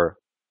therefore,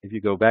 if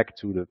you go back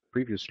to the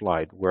previous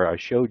slide where I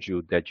showed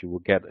you that you will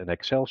get an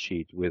Excel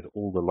sheet with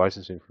all the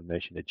license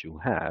information that you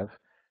have,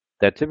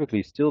 that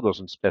typically still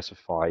doesn't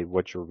specify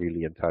what you're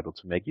really entitled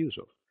to make use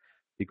of,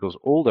 because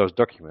all those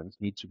documents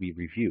need to be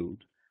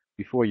reviewed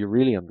before you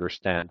really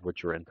understand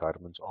what your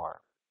entitlements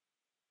are.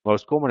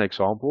 Most common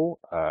example,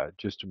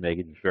 just to make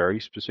it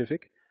very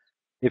specific,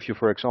 if you,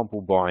 for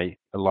example, buy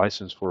a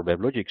license for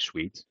WebLogic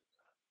Suite,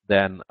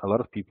 then a lot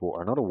of people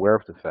are not aware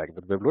of the fact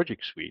that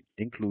WebLogic Suite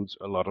includes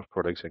a lot of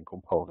products and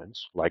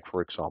components, like,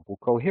 for example,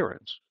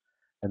 Coherence,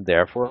 and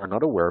therefore are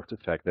not aware of the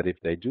fact that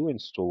if they do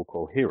install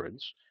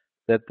Coherence,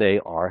 that they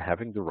are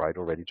having the right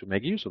already to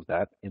make use of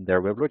that in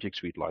their WebLogic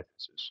Suite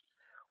licenses.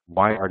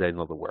 Why are they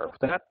not aware of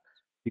that?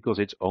 Because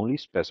it's only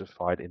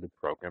specified in the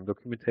program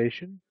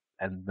documentation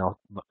and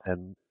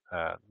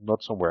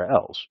not somewhere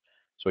else.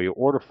 So your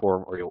order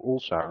form or your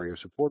OLSA or your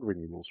support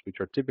renewals,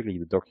 which are typically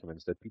the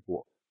documents that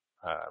people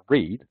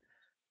read,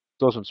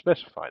 doesn't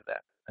specify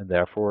that. And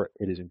therefore,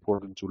 it is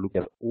important to look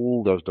at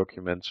all those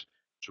documents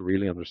to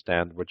really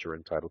understand what you're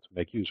entitled to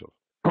make use of.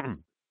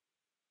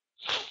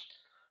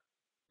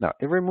 Now,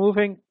 if we're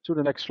moving to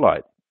the next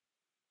slide.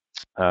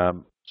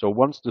 So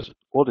once the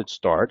audit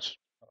starts,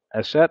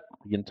 as said,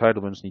 the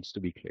entitlements needs to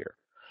be clear.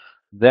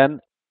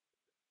 Then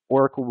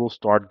Oracle will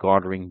start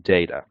gathering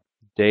data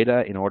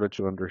in order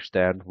to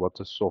understand what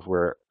the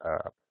software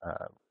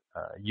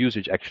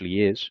usage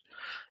actually is.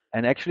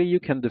 And actually, you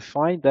can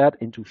define that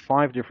into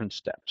 5 different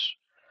steps.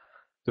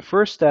 The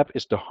first step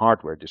is the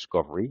hardware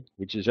discovery,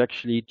 which is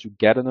actually to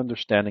get an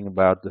understanding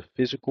about the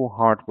physical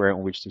hardware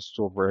on which the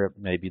software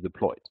may be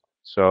deployed.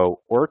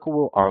 So Oracle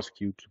will ask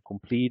you to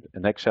complete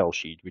an Excel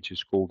sheet, which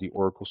is called the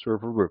Oracle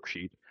Server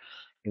Worksheet,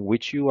 in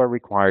which you are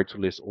required to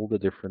list all the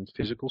different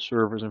physical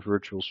servers and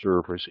virtual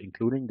servers,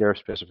 including their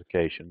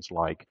specifications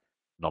like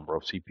number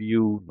of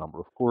CPU, number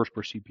of cores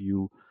per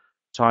CPU,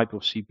 type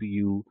of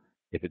CPU,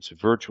 if it's a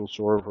virtual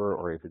server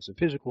or if it's a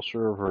physical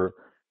server,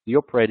 the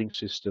operating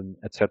system,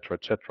 etc.,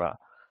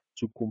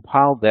 to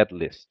compile that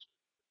list.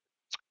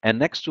 And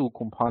next to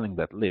compiling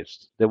that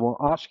list, they will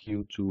ask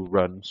you to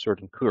run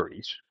certain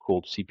queries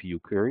called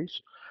CPU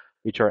queries,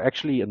 which are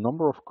actually a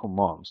number of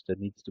commands that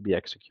needs to be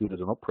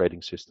executed on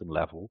operating system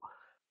level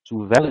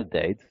to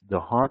validate the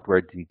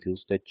hardware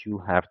details that you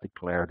have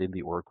declared in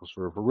the Oracle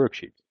Server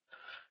Worksheet.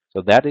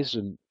 So that is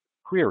a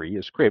query,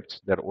 a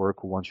script that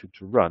Oracle wants you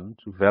to run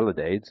to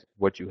validate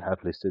what you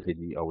have listed in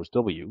the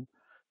OSW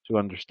to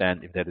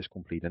understand if that is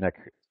complete and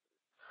accurate.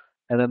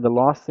 And then the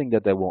last thing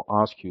that they will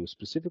ask you,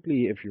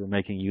 specifically if you're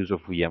making use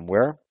of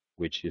VMware,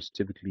 which is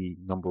typically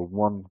number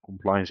one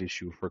compliance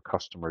issue for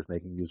customers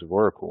making use of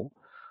Oracle,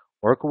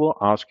 Oracle will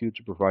ask you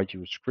to provide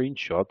you a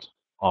screenshot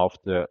of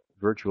the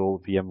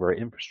virtual VMware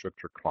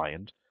infrastructure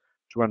client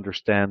to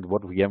understand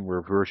what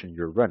VMware version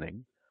you're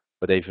running,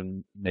 but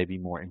even maybe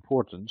more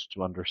important,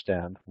 to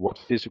understand what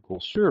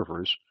physical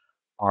servers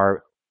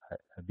are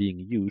being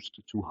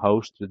used to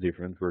host the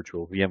different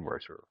virtual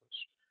VMware servers.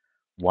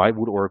 Why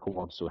would Oracle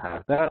want to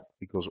have that?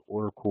 Because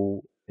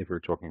Oracle, if we're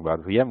talking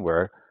about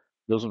VMware,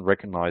 doesn't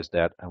recognize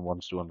that and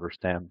wants to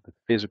understand the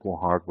physical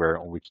hardware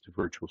on which the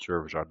virtual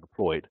servers are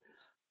deployed,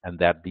 and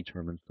that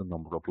determines the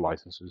number of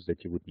licenses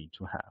that you would need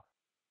to have.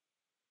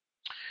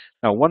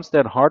 Now, once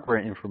that hardware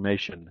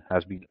information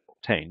has been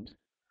obtained,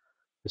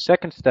 the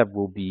second step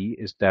will be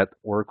is that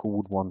Oracle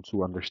would want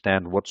to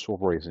understand what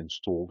software is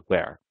installed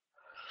where.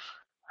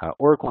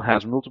 Oracle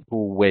has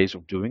multiple ways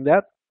of doing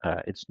that.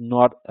 It's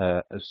not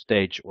a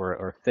stage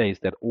or phase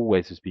that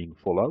always is being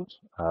followed,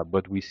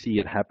 but we see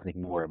it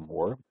happening more and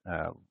more.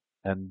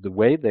 And the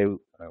way they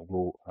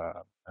will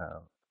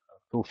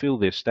fulfill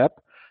this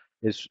step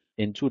is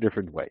in two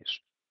different ways.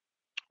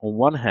 On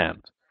one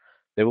hand,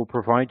 they will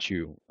provide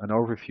you an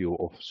overview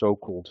of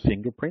so-called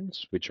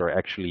fingerprints, which are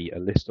actually a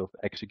list of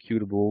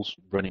executables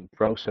running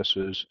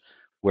processes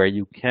where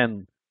you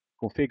can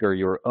configure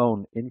your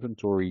own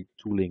inventory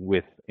tooling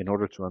with in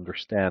order to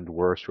understand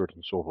where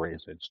certain software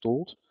is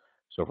installed.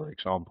 So for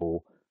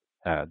example,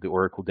 the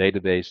Oracle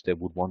database, they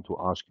would want to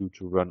ask you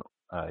to run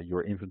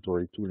your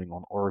inventory tooling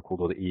on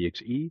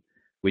oracle.exe,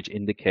 which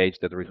indicates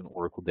that there is an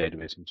Oracle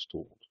database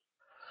installed.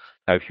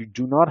 Now, if you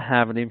do not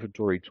have an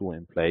inventory tool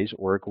in place,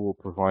 Oracle will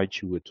provide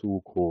you a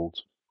tool called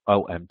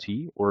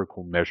OMT,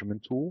 Oracle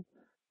Measurement Tool,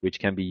 which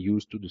can be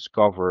used to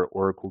discover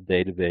Oracle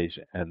database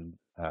and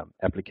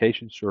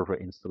application server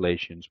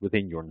installations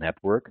within your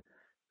network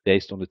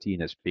based on the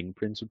TNS ping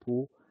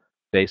principle,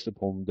 based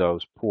upon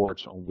those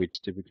ports on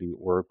which typically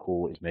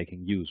Oracle is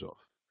making use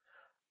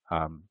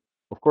of.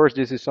 Of course,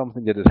 this is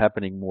something that is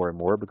happening more and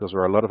more because there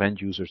are a lot of end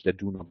users that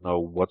do not know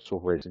what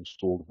software is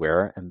installed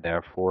where and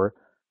therefore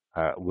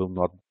will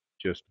not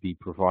just be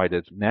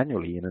provided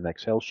manually in an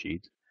Excel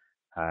sheet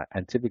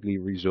and typically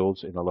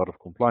results in a lot of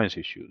compliance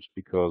issues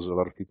because a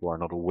lot of people are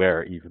not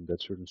aware even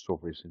that certain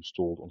software is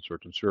installed on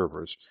certain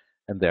servers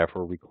and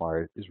therefore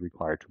is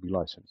required to be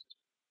licensed.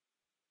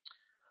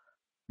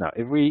 Now,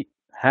 if we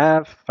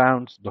have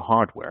found the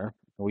hardware,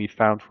 we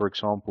found, for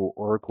example,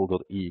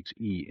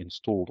 oracle.exe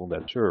installed on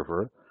that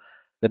server,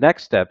 the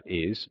next step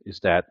is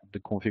that the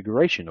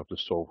configuration of the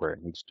software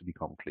needs to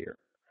become clear.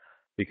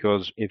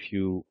 Because if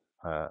you,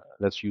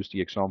 let's use the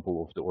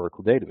example of the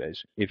Oracle database.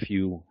 If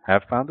you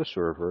have found a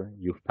server,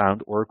 you've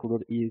found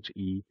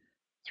oracle.exe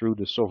through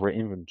the software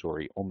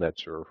inventory on that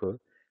server,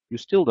 you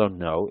still don't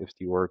know if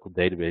the Oracle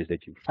database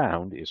that you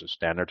found is a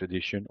standard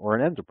edition or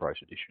an enterprise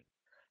edition.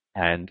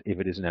 And if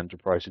it is an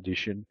enterprise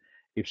edition,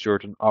 if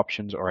certain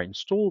options are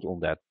installed on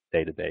that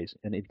database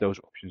and if those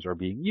options are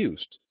being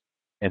used.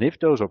 And if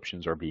those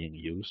options are being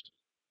used,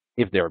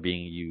 if they are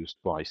being used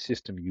by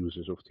system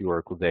users of the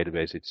Oracle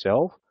database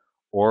itself,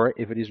 or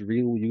if it is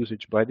real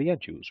usage by the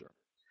end user.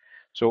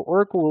 So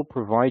Oracle will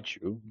provide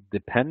you,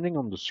 depending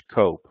on the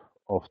scope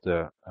of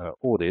the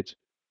audit,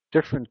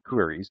 different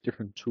queries,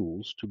 different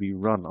tools to be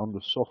run on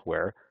the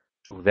software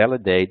to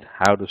validate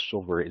how the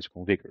software is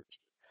configured.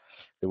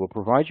 They will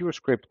provide you a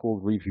script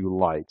called Review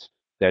Lite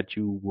that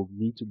you will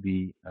need to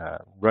be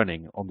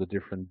running on the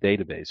different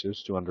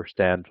databases to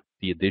understand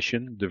the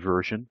edition, the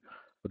version,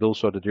 but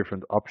also the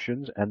different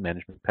options and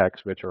management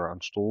packs which are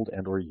installed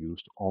and or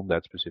used on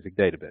that specific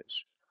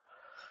database.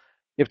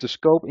 If the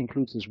scope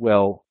includes as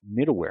well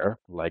middleware,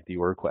 like the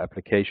Oracle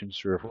Application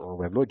Server or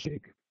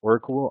WebLogic,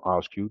 Oracle will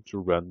ask you to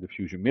run the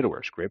Fusion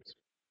middleware script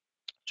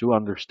to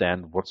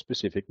understand what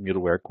specific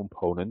middleware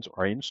components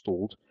are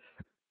installed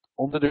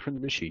on the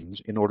different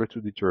machines in order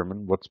to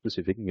determine what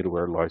specific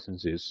middleware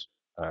license is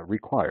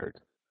required.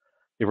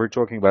 If we're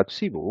talking about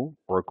Siebel,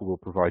 Oracle will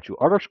provide you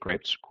other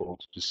scripts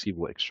called the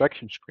Siebel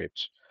extraction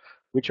scripts,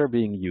 which are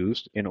being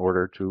used in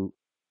order to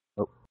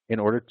in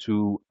order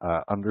to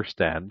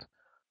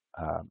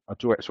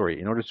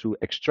in order to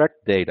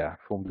extract data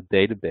from the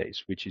database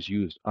which is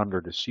used under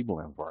the Siebel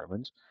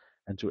environment,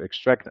 and to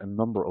extract a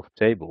number of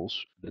tables,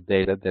 the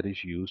data that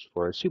is used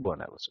for a Siebel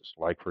analysis,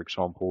 like for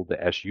example the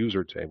as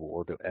user table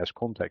or the as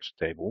context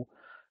table,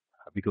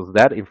 because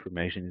that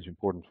information is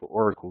important for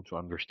Oracle to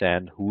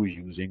understand who is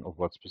using of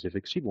what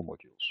specific Siebel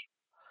modules.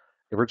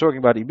 If we're talking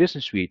about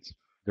eBusiness Suite,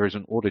 there is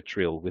an audit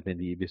trail within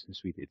the eBusiness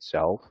Suite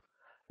itself.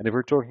 And if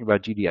we're talking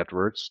about GD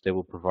AdWords, they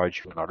will provide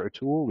you another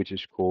tool, which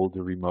is called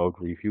the Remote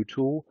Review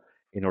tool,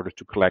 in order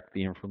to collect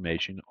the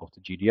information of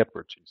the GD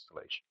AdWords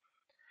installation.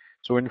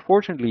 So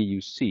unfortunately, you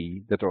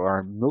see that there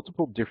are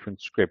multiple different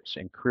scripts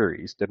and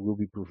queries that will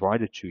be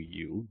provided to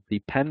you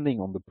depending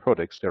on the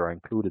products that are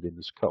included in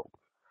the scope.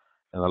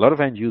 And a lot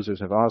of end users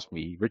have asked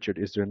me, Richard,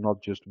 is there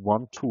not just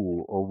one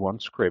tool or one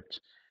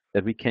script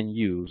that we can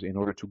use in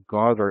order to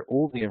gather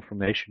all the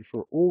information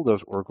for all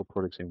those Oracle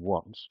products in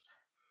once?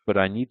 But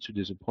I need to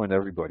disappoint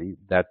everybody,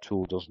 that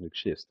tool doesn't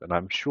exist. And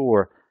I'm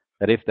sure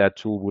that if that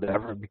tool would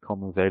ever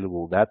become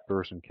available, that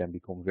person can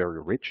become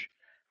very rich,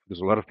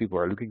 because a lot of people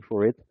are looking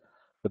for it.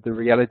 But the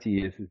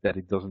reality is that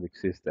it doesn't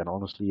exist. And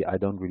honestly, I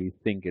don't really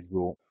think it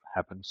will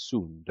happen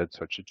soon that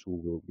such a tool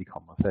will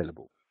become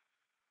available.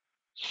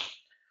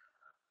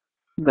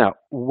 Now,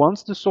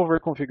 once the software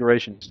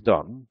configuration is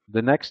done,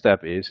 the next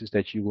step is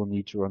that you will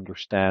need to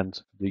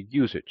understand the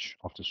usage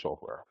of the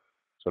software.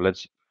 So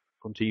let's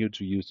continue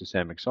to use the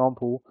same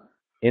example.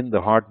 In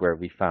the hardware,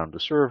 we found a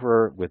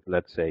server with,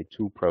 let's say,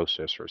 2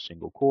 processors,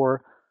 single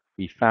core.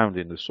 We found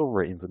in the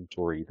software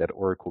inventory that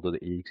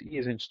Oracle.exe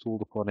is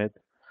installed upon it.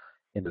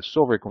 In the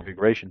software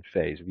configuration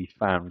phase, we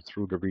found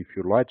through the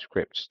review light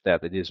scripts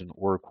that it is an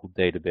Oracle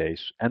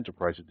Database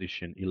Enterprise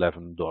Edition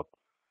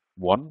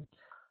 11.1.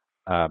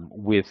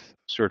 With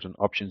certain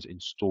options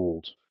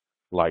installed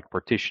like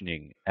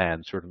partitioning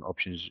and certain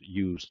options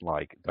used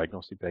like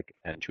diagnostic pack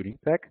and tuning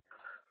pack,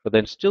 but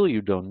then still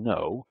you don't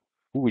know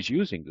who is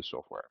using the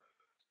software.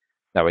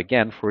 Now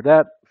again, for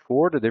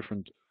the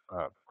different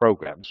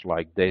programs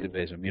like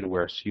database and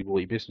middleware, Siebel,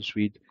 eBusiness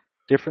Suite,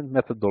 different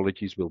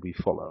methodologies will be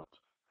followed.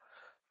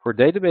 For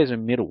database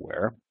and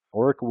middleware,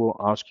 Oracle will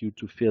ask you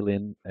to fill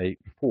in a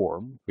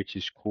form which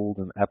is called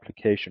an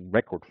application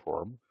record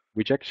form,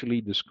 which actually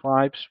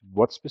describes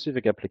what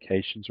specific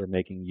applications are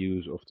making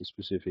use of the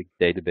specific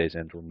database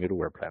and or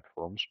middleware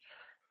platforms,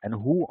 and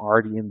who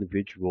are the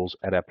individuals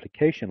at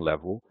application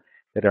level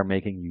that are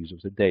making use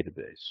of the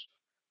database.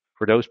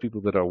 For those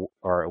people that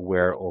are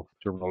aware of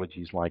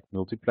terminologies like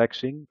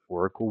multiplexing,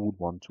 Oracle would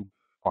want to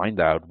find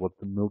out what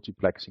the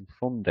multiplexing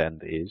front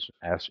end is,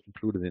 as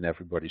included in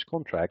everybody's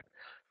contract,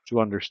 to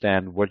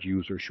understand what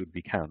users should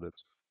be counted.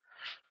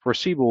 For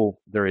Siebel,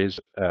 there is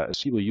a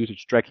Siebel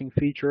usage tracking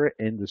feature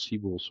in the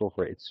Siebel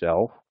software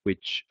itself,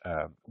 which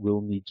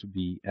will need to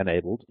be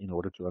enabled in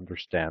order to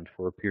understand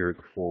for a period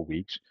of 4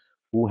 weeks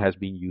who has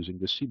been using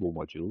the Siebel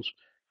modules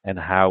and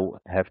how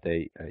have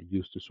they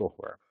used the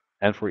software.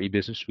 And for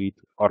eBusiness Suite,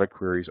 other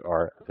queries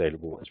are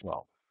available as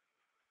well.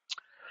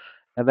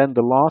 And then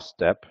the last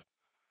step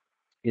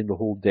in the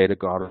whole data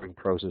gathering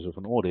process of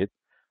an audit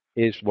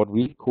is what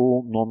we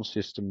call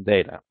non-system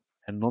data.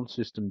 And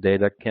non-system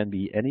data can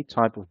be any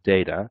type of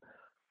data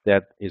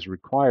that is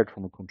required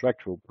from a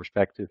contractual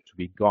perspective to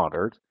be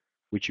gathered,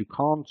 which you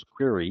can't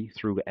query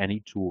through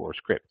any tool or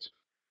script.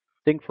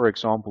 Think, for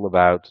example,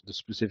 about the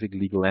specific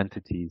legal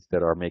entities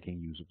that are making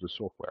use of the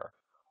software,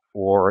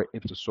 or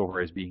if the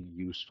software is being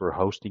used for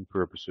hosting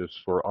purposes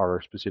for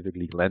other specific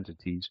legal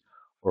entities,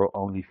 or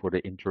only for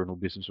the internal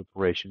business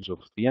operations of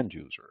the end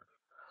user.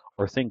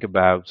 Or think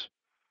about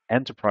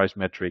enterprise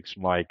metrics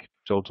like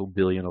total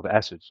billion of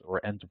assets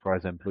or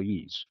enterprise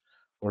employees,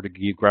 or the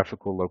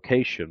geographical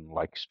location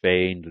like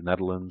Spain, the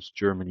Netherlands,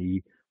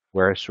 Germany,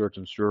 where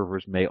certain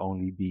servers may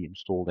only be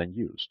installed and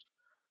used.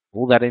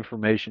 All that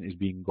information is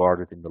being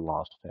guarded in the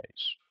last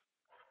phase.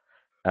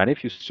 And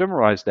if you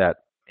summarize that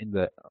in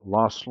the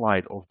last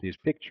slide of this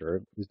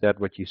picture, is that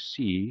what you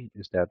see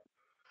is that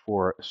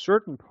for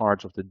certain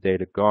parts of the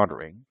data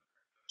gathering,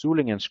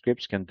 tooling and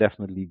scripts can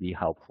definitely be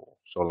helpful.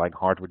 So like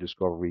hardware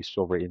discovery,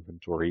 software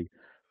inventory.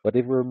 But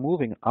if we're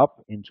moving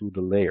up into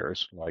the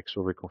layers like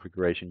software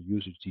configuration,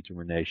 usage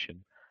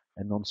determination,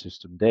 and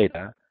non-system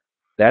data,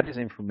 that is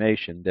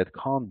information that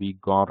can't be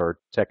gathered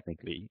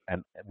technically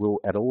and will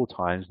at all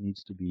times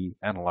needs to be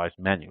analyzed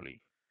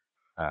manually.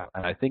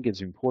 And I think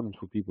it's important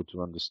for people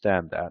to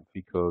understand that,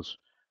 because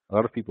a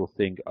lot of people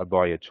think I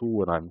buy a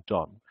tool and I'm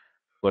done.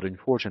 But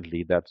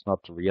unfortunately, that's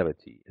not the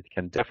reality. It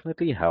can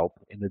definitely help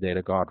in the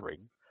data gathering,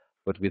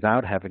 but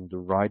without having the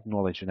right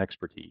knowledge and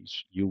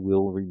expertise, you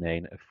will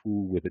remain a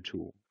fool with a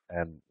tool.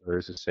 And there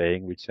is a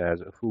saying which says,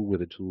 a fool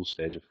with a tool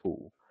stays a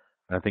fool.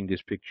 And I think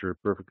this picture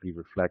perfectly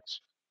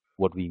reflects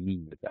what we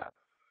mean with that.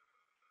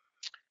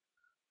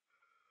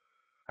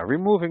 Now, we're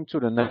moving to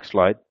the next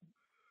slide.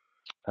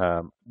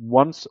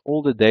 Once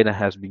all the data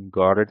has been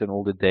gathered and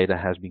all the data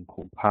has been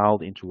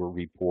compiled into a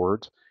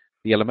report,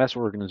 the LMS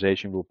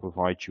organization will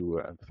provide you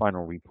a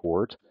final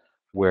report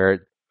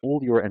where all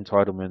your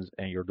entitlements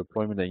and your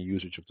deployment and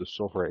usage of the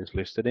software is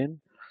listed in.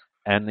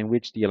 and in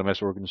which the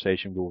LMS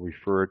organization will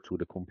refer to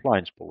the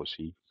compliance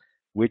policy,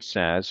 which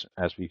says,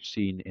 as we've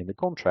seen in the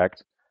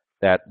contract,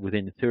 that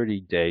within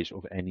 30 days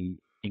of any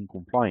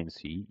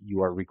incompliancy,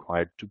 you are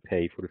required to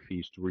pay for the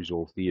fees to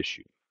resolve the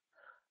issue.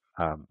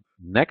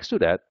 Next to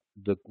that,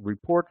 the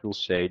report will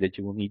say that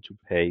you will need to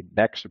pay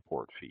back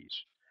support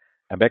fees.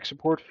 And back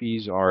support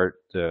fees are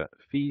the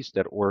fees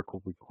that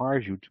Oracle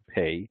requires you to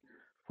pay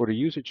for the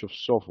usage of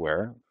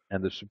software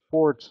and the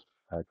support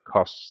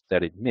costs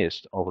that it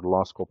missed over the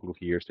last couple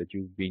of years that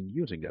you've been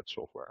using that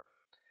software.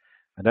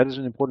 And that is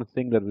an important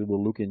thing that we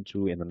will look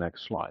into in the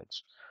next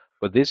slides.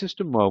 But this is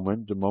the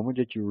moment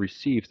that you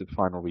receive the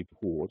final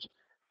report,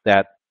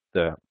 that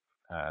the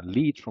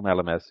lead from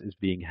LMS is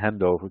being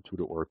handed over to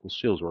the Oracle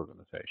sales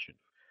organization.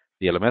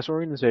 The LMS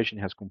organization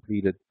has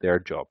completed their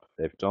job.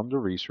 They've done the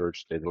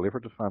research, they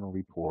delivered the final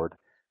report,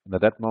 and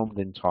at that moment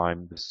in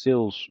time, the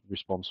sales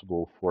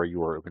responsible for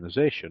your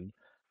organization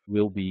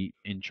will be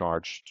in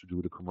charge to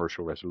do the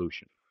commercial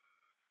resolution.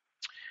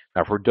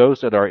 Now, for those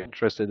that are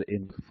interested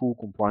in full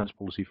compliance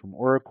policy from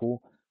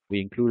Oracle,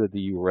 we included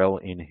the URL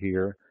in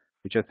here,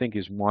 which I think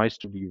is wise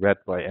to be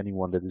read by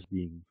anyone that is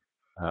being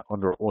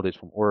under audit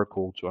from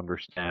Oracle to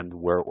understand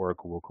where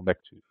Oracle will come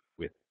back to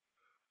with.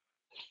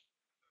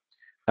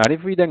 Now,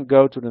 if we then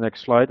go to the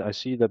next slide, I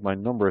see that my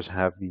numbers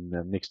have been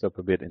mixed up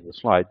a bit in the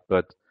slide,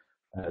 but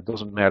it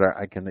doesn't matter.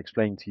 I can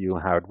explain to you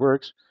how it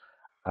works.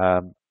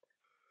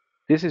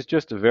 This is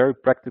just a very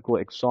practical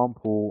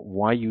example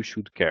why you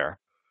should care,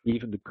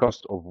 even the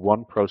cost of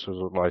one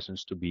processor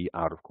license to be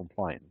out of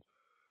compliance.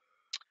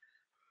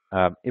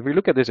 If we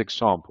look at this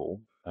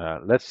example,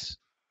 let's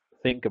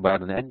think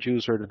about an end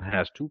user that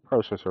has two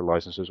processor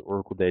licenses,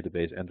 Oracle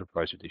Database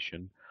Enterprise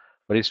Edition,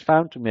 but is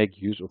found to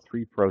make use of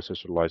three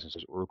processor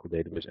licenses, Oracle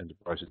Database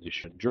Enterprise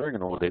Edition, during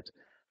an audit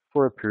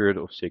for a period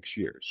of 6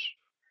 years.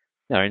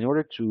 Now, in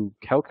order to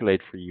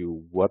calculate for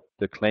you what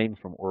the claim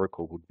from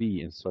Oracle would be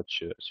in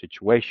such a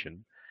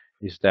situation,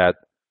 is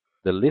that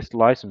the list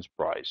license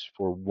price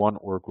for one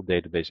Oracle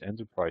Database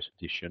Enterprise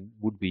Edition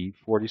would be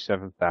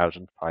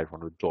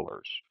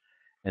 $47,500,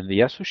 and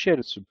the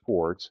associated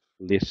support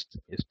list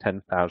is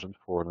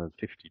 $10,450.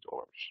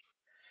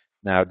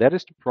 Now, that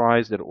is the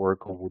price that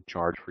Oracle would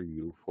charge for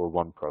you for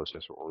one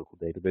processor Oracle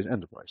Database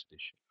Enterprise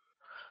Edition.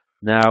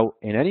 Now,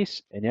 in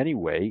any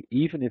way,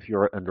 even if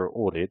you're under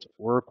audit,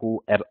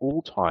 Oracle at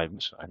all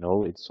times, I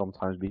know it's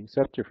sometimes being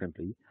said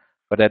differently,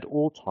 but at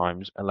all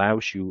times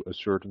allows you a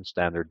certain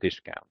standard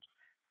discount,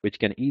 which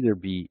can either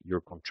be your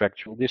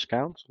contractual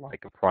discount,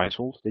 like a price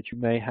hold that you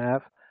may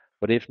have,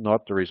 but if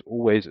not, there is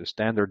always a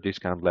standard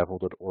discount level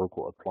that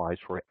Oracle applies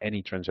for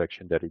any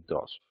transaction that it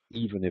does,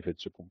 even if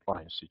it's a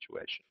compliance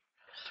situation.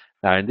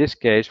 Now, in this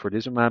case, for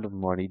this amount of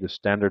money, the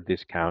standard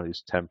discount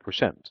is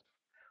 10%,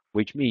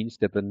 which means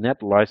that the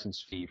net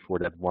license fee for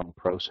that one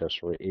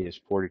processor is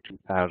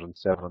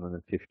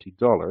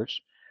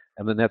 $42,750,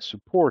 and the net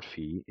support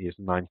fee is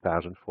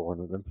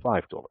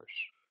 $9,405.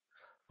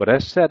 But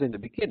as said in the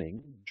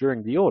beginning,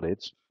 during the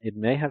audits, it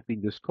may have been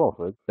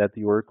discovered that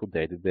the Oracle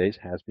database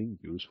has been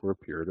used for a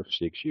period of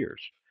 6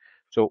 years.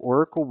 So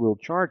Oracle will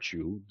charge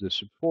you the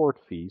support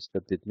fees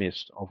that it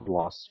missed over the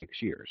last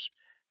 6 years,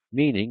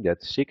 meaning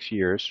that 6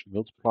 years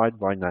multiplied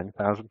by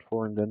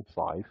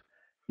 9,405,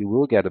 you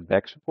will get a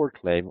back support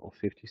claim of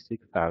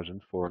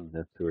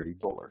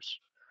 $56,430.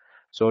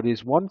 So it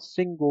is one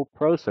single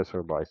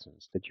processor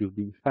license that you've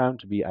been found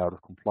to be out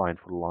of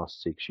compliance for the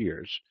last 6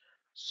 years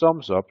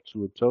sums up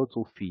to a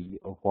total fee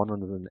of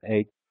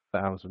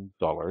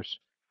 $108,000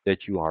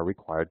 that you are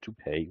required to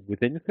pay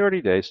within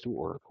 30 days to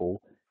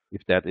Oracle,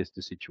 if that is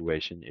the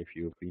situation, if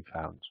you have been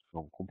found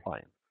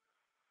non-compliant.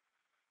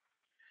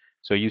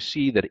 So you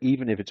see that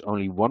even if it's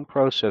only one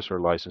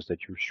processor license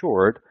that you're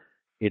short,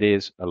 it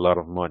is a lot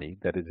of money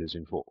that it is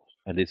involved.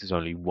 And this is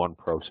only one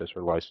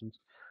processor license.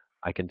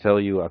 I can tell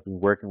you I've been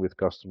working with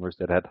customers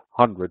that had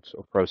hundreds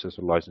of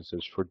processor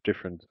licenses for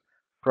different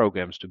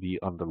programs to be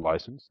under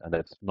license, and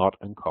that's not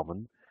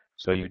uncommon.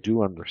 So you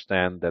do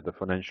understand that the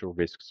financial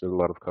risks that a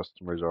lot of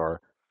customers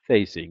are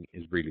facing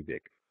is really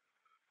big.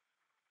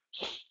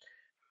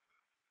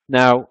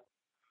 Now,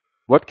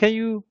 what can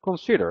you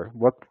consider?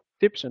 What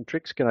tips and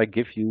tricks can I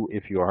give you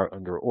if you are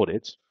under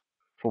audit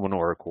from an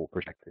Oracle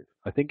perspective?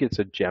 I think it's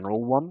a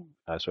general one,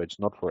 so it's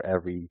not for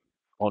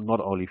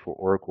not only for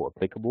Oracle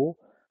applicable.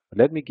 But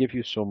let me give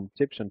you some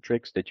tips and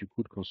tricks that you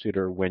could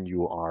consider when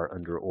you are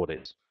under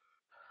audit.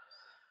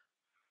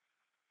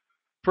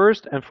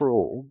 First and for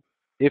all,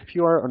 if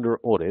you are under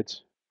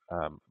audit,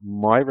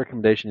 my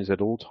recommendation is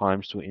at all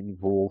times to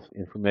involve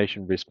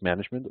information risk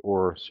management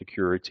or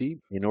security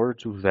in order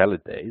to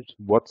validate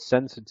what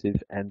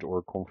sensitive and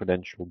or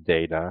confidential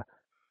data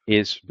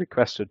is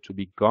requested to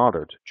be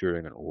gathered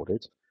during an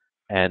audit,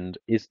 and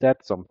is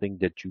that something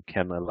that you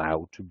can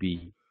allow to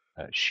be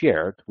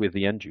shared with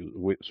the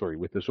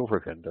with the software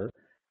vendor,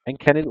 and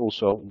can it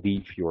also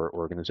leave your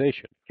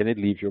organization? Can it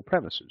leave your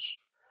premises?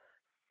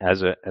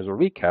 As a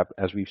recap,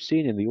 as we've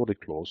seen in the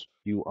audit clause,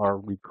 you are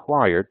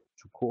required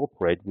to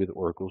cooperate with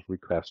Oracle's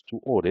request to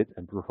audit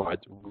and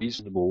provide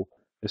reasonable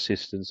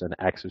assistance and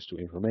access to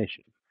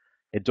information.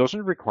 It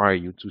doesn't require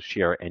you to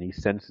share any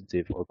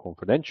sensitive or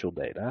confidential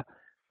data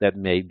that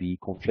may be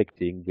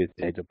conflicting with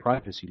data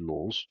privacy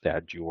laws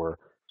that your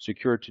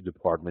security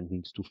department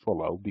needs to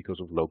follow because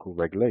of local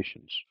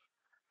regulations.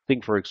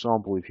 Think, for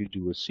example, if you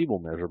do a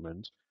CBOL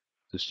measurement,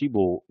 the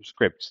CBOL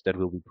scripts that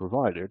will be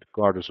provided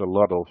gathers a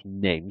lot of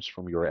names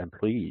from your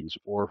employees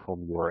or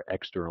from your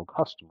external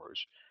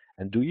customers.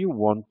 And do you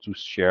want to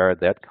share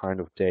that kind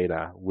of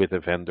data with a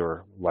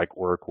vendor like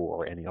Oracle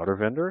or any other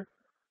vendor?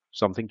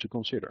 Something to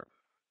consider.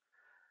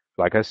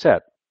 Like I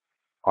said,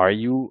 are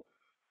you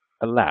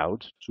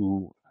allowed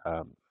to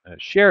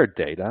share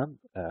data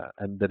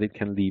and that it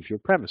can leave your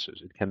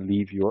premises, it can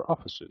leave your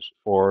offices?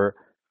 Or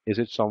is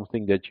it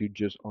something that you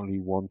just only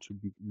want to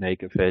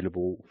make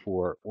available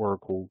for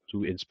Oracle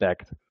to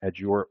inspect at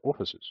your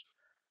offices?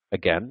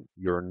 Again,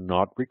 you're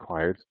not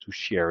required to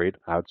share it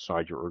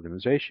outside your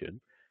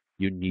organization.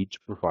 You need to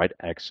provide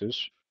access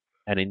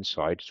and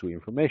insights to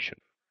information.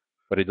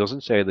 But it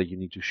doesn't say that you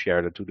need to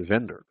share that to the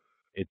vendor.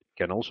 It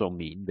can also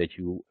mean that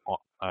you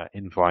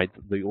invite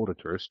the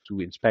auditors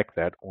to inspect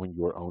that on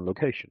your own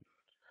location.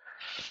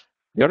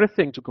 The other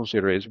thing to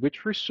consider is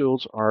which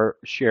results are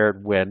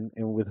shared when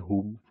and with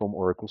whom from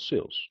Oracle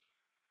sales.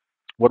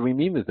 What we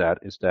mean with that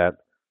is that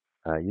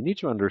you need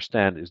to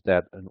understand is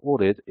that an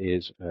audit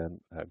is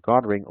a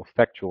gathering of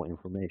factual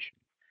information.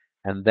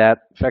 And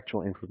that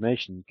factual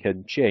information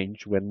can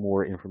change when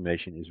more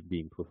information is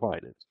being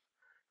provided.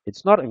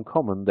 It's not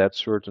uncommon that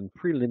certain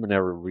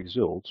preliminary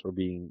results are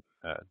being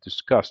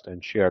discussed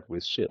and shared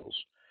with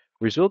sales,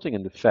 resulting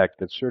in the fact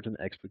that certain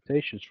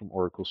expectations from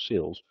Oracle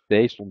sales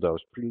based on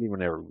those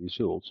preliminary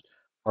results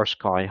are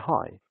sky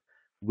high,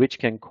 which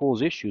can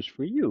cause issues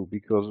for you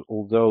because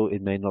although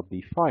it may not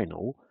be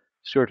final,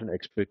 certain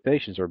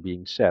expectations are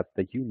being set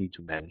that you need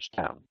to manage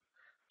down.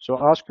 So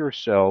ask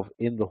yourself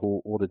in the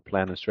whole audit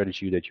plan and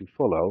strategy that you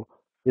follow,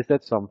 is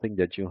that something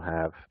that you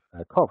have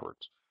covered?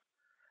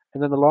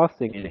 And then the last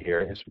thing in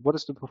here is what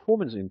is the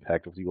performance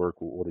impact of the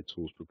Oracle audit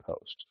tools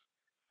proposed?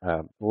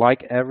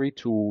 Like every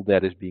tool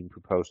that is being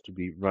proposed to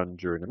be run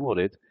during an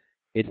audit,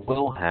 it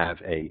will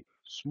have a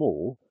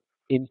small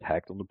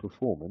impact on the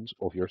performance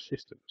of your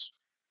systems.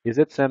 Is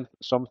that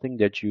something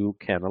that you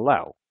can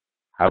allow?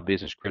 How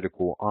business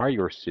critical are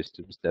your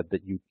systems that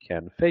you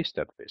can face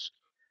that risk?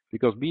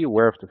 Because be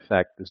aware of the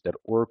fact is that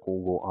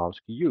Oracle will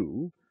ask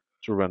you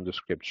to run the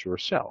scripts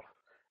yourself.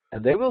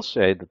 And they will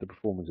say that the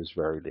performance is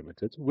very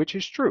limited, which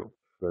is true.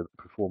 The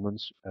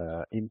performance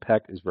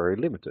impact is very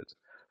limited.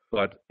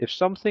 But if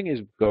something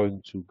is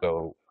going to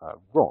go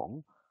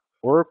wrong,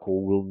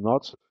 Oracle will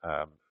not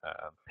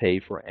pay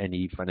for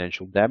any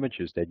financial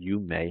damages that you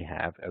may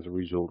have as a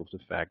result of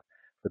the fact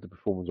that the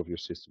performance of your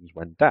systems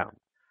went down.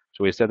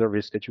 So is that a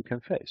risk that you can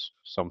face?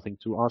 Something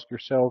to ask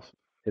yourself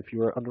if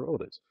you are under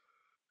audit.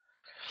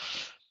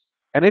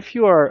 And if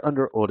you are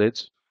under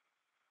audit,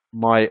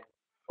 my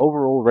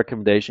overall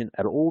recommendation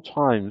at all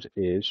times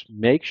is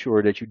make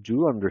sure that you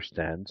do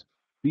understand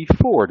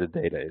before the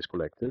data is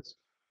collected,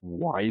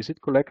 why is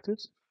it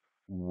collected,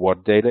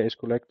 what data is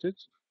collected,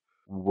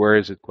 where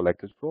is it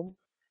collected from,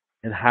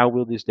 and how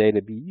will this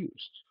data be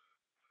used.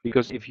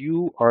 Because if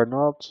you are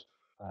not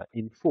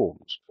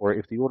informed, or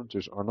if the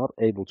auditors are not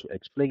able to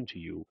explain to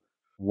you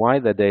why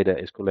the data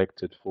is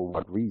collected for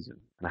what reason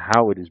and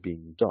how it is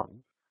being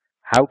done,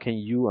 how can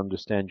you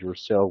understand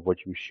yourself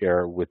what you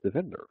share with the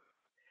vendor?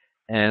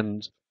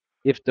 And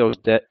if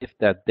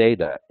that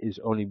data is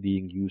only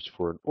being used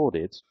for an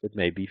audit, it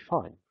may be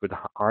fine. But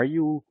are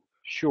you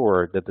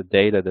sure that the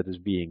data that is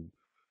being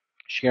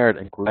shared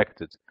and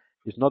collected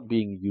is not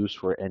being used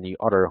for any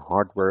other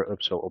hardware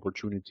upsell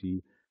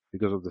opportunity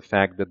because of the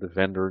fact that the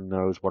vendor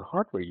knows what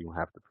hardware you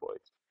have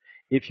deployed?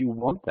 If you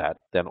want that,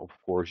 then of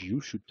course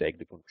you should take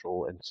the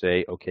control and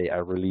say, okay, I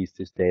release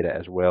this data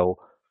as well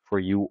for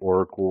you,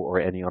 Oracle, or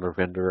any other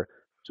vendor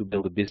to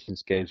build a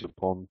business case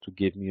upon to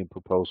give me a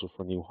proposal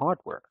for new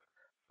hardware.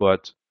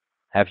 But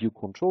have you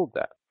controlled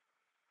that?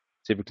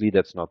 Typically,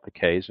 that's not the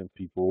case, and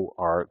people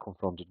are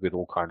confronted with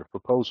all kinds of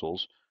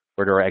proposals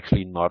where they're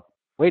actually not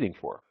waiting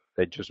for.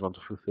 They just want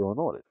to fulfill an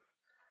audit.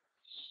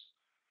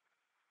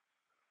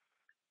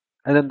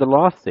 And then the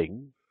last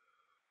thing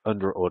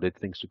under audit,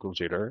 things to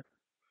consider,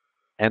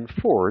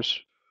 enforce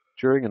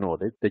during an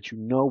audit that you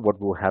know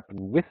what will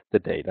happen with the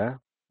data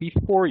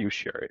before you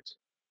share it.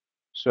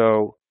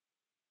 So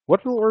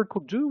what will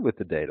Oracle do with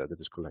the data that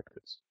is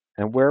collected?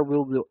 And where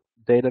will the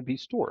data be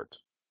stored?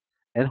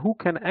 And who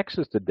can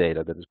access the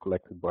data that is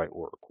collected by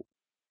Oracle?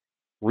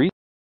 Reason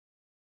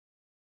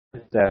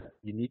is that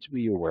you need to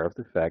be aware of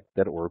the fact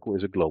that Oracle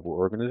is a global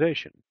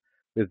organization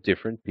with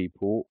different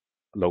people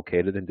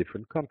located in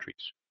different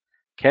countries.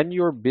 Can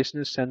your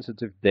business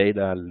sensitive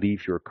data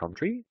leave your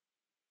country?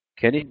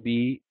 Can it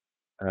be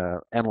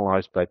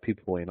analyzed by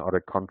people in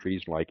other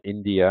countries like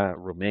India,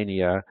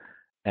 Romania?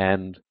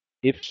 And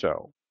if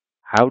so,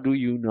 how do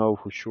you know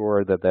for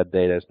sure that that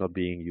data is not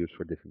being used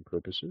for different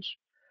purposes?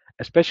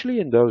 Especially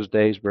in those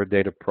days where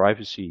data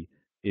privacy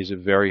is a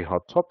very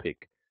hot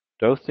topic,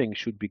 those things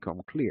should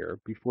become clear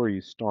before you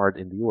start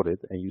in the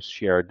audit and you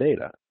share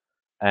data.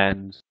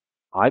 And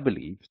I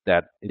believe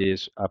that it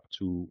is up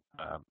to,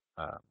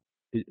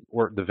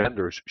 or the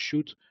vendors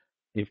should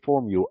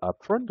inform you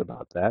upfront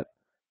about that.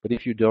 But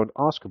if you don't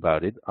ask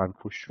about it, I'm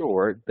for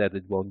sure that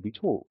it won't be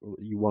told.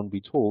 You won't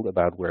be told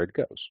about where it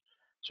goes.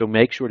 So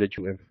make sure that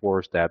you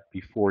enforce that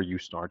before you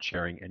start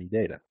sharing any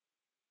data.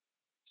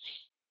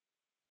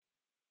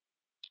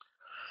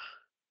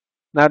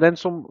 Now then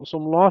some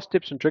last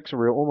tips and tricks, and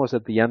we're almost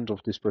at the end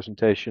of this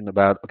presentation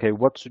about, okay,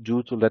 what to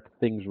do to let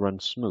things run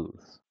smooth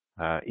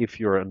if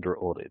you're under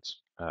audit.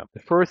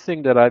 The first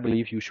thing that I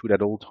believe you should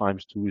at all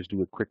times do is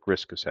do a quick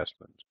risk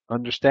assessment.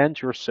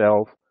 Understand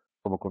yourself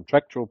from a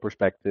contractual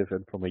perspective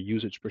and from a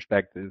usage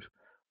perspective.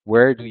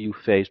 Where do you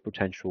face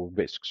potential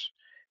risks?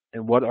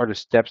 And what are the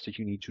steps that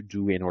you need to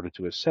do in order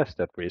to assess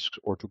that risk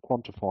or to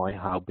quantify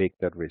how big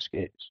that risk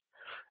is?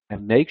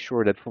 And make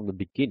sure that from the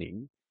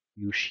beginning,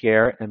 you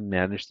share and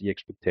manage the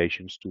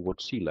expectations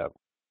towards C-level.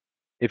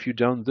 If you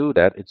don't do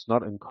that, it's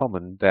not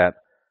uncommon that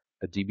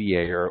a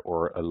DBA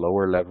or a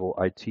lower level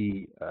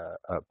IT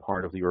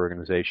part of the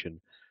organization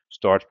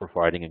starts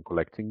providing and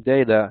collecting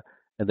data,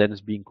 and then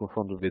is being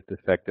confronted with the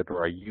fact that there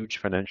are huge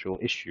financial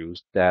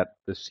issues that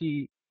the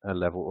C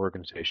level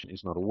organization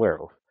is not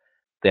aware of,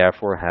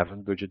 therefore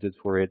haven't budgeted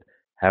for it,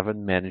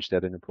 haven't managed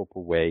that in a proper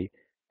way,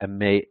 and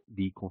may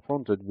be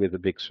confronted with a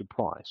big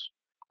surprise.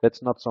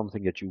 That's not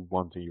something that you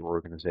want in your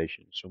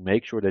organization. So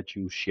make sure that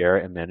you share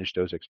and manage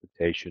those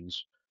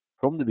expectations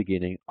from the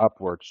beginning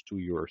upwards to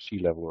your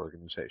C-level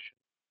organization.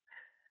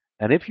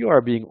 And if you are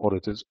being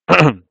audited,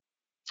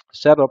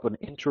 set up an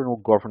internal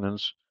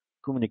governance,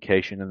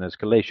 communication, and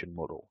escalation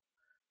model.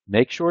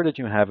 Make sure that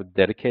you have a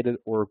dedicated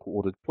Oracle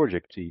Audit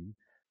project team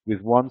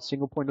with one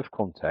single point of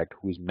contact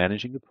who is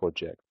managing the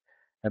project,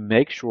 and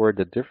make sure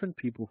that different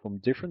people from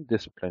different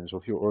disciplines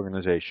of your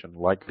organization,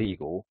 like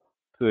legal,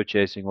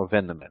 purchasing, or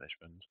vendor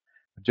management,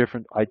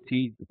 different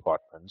IT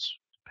departments,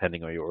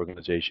 depending on your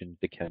organization,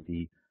 they can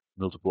be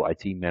multiple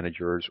IT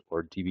managers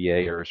or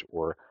DBAers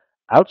or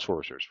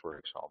outsourcers, for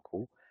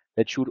example,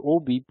 that should all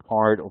be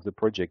part of the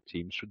project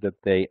team so that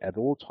they at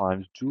all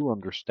times do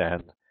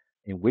understand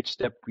in which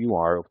step you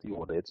are of the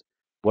audit,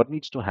 what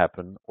needs to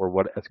happen, or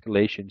what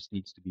escalations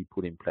needs to be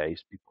put in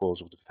place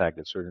because of the fact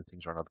that certain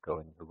things are not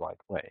going the right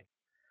way.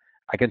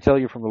 I can tell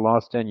you from the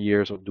last 10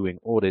 years of doing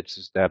audits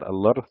is that a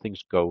lot of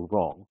things go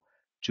wrong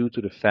due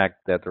to the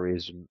fact that there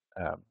is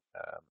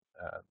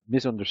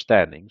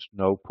misunderstandings,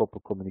 no proper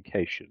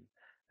communication,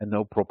 and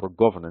no proper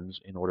governance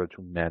in order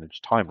to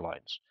manage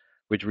timelines,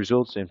 which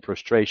results in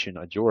frustration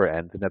at your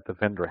end and at the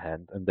vendor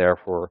end, and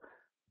therefore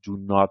do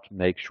not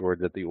make sure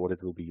that the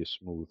audit will be a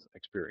smooth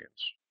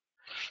experience.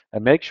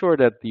 And make sure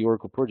that the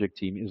Oracle project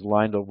team is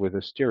lined up with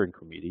a steering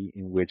committee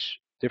in which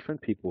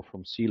different people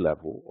from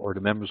C-level or the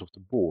members of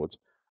the board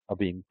are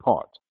being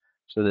part,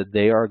 so that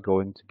they are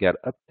going to get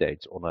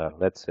updates on a,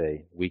 let's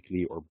say,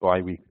 weekly or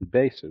bi-weekly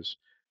basis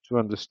to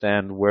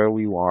understand where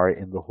we are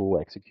in the whole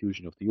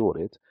execution of the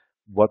audit,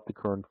 what the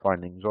current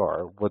findings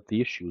are, what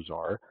the issues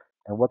are,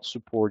 and what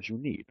support you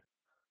need.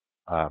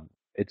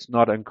 It's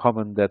not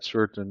uncommon that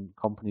certain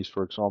companies,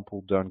 for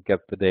example, don't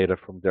get the data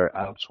from their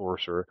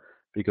outsourcer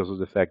because of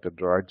the fact that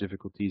there are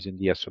difficulties in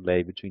the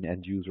SLA between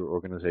end user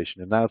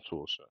organization and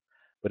outsourcer.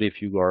 But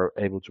if you are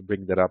able to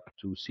bring that up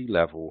to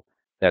C-level,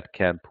 that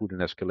can put an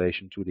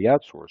escalation to the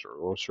outsourcer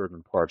or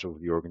certain parts of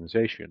the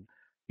organization,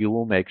 you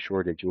will make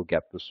sure that you'll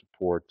get the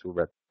support to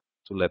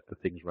let the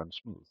things run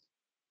smooth.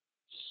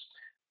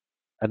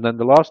 And then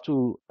the last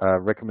two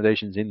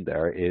recommendations in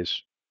there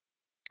is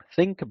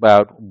think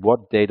about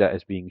what data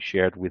is being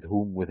shared with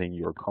whom within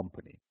your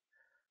company.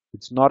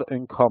 It's not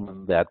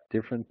uncommon that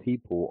different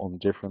people on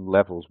different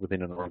levels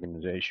within an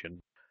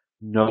organization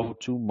know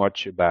too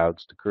much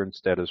about the current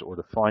status or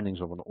the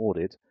findings of an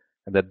audit,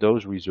 and that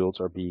those results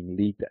are being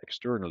leaked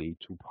externally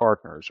to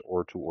partners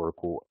or to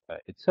Oracle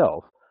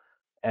itself,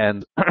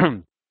 and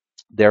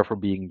therefore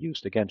being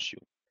used against you.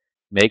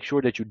 Make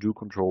sure that you do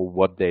control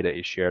what data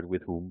is shared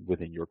with whom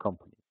within your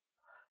company.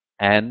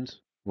 And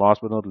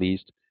last but not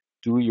least,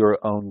 do your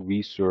own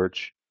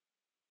research,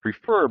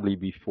 preferably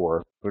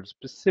before, but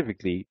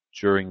specifically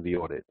during the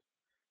audit.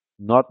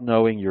 Not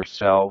knowing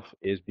yourself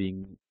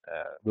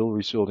will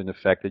result in the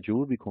fact that you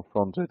will be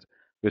confronted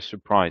with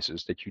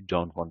surprises that you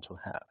don't want to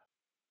have.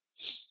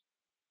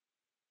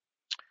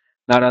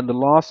 Now, then the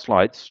last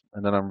slides,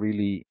 and then I'm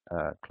really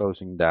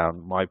closing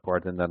down my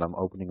part, and then I'm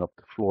opening up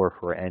the floor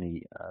for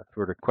any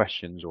further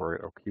questions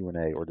or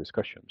Q&A or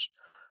discussions.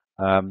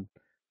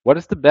 What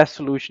is the best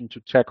solution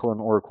to tackle an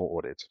Oracle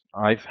audit?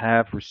 I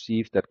have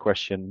received that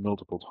question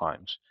multiple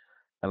times.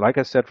 And like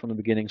I said from the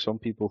beginning, some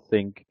people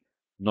think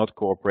not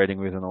cooperating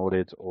with an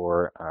audit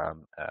or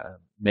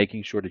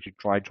making sure that you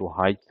try to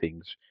hide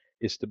things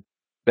is the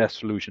best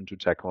solution to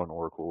tackle an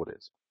Oracle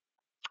audit.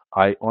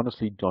 I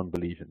honestly don't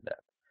believe in that.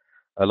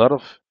 A lot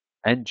of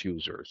end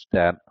users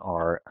that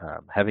are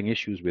having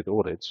issues with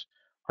audits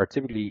are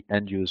typically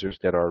end users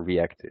that are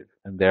reactive.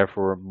 And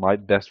therefore, my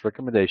best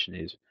recommendation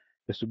is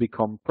to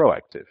become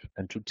proactive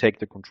and to take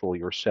the control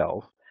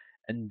yourself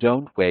and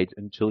don't wait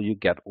until you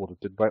get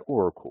audited by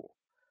Oracle.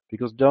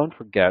 Because don't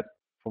forget,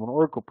 from an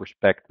Oracle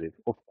perspective,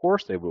 of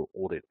course they will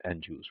audit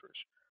end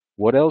users.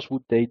 What else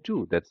would they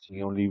do? That's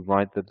the only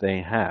right that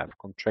they have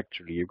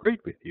contractually agreed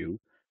with you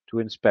to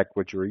inspect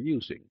what you're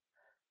using.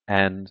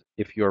 And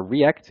if you're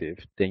reactive,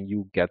 then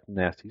you get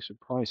nasty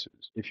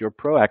surprises. If you're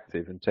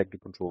proactive and take the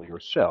control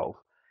yourself,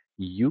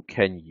 you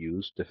can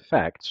use the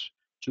facts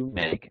to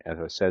make, as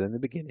I said in the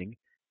beginning,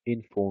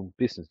 informed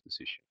business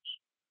decisions.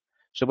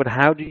 So, but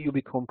how do you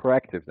become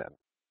proactive then?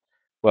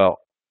 Well,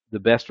 the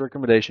best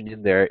recommendation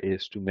in there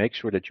is to make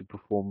sure that you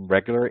perform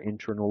regular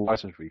internal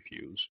license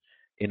reviews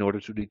in order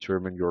to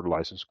determine your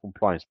license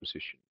compliance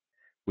position,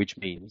 which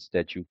means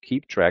that you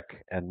keep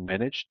track and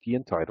manage the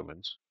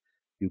entitlements,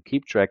 you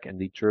keep track and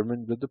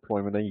determine the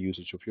deployment and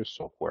usage of your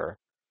software,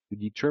 you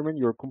determine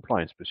your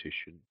compliance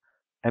position,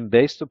 and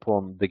based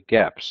upon the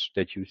gaps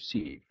that you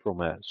see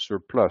from a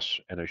surplus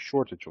and a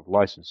shortage of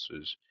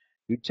licenses,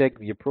 you take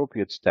the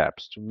appropriate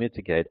steps to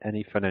mitigate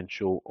any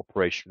financial,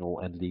 operational,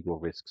 and legal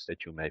risks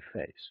that you may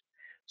face.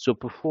 So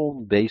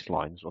perform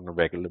baselines on a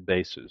regular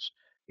basis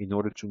in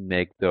order to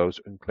make those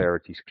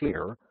unclarities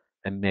clear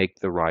and make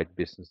the right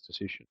business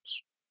decisions.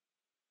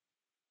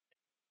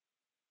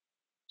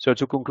 So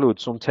to conclude,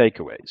 some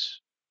takeaways.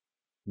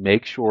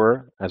 Make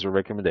sure, as a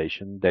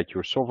recommendation, that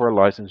your software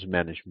license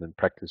management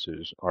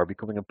practices are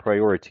becoming a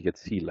priority at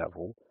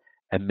C-level,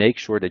 and make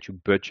sure that you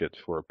budget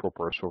for a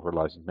proper software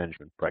license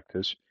management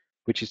practice,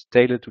 which is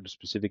tailored to the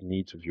specific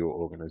needs of your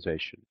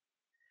organization.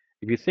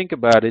 If you think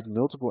about it,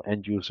 multiple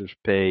end users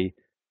pay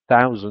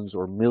thousands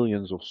or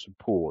millions of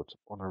support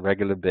on a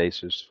regular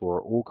basis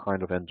for all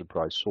kind of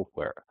enterprise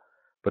software.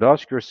 But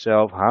ask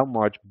yourself, how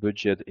much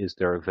budget is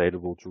there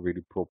available to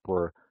really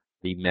properly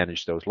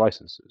manage those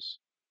licenses?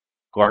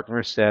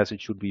 Gartner says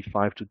it should be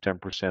 5 to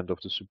 10% of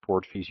the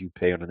support fees you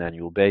pay on an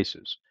annual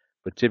basis,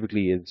 but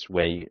typically it's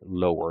way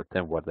lower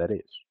than what that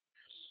is.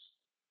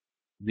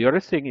 The other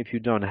thing, if you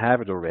don't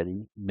have it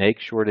already, make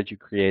sure that you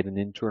create an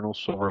internal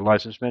software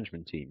license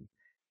management team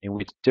in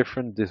which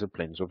different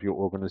disciplines of your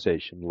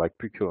organization, like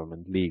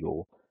procurement,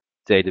 legal,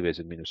 database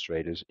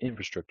administrators,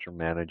 infrastructure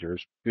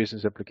managers,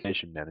 business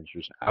application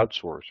managers,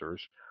 outsourcers,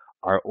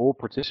 are all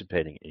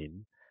participating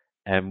in,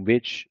 and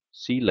which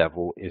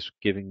C-level is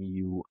giving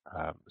you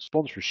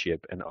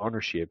sponsorship and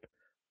ownership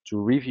to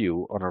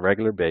review on a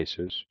regular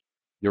basis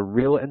your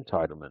real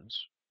entitlements.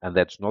 And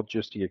that's not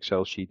just the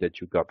Excel sheet that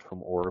you got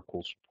from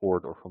Oracle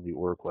support or from the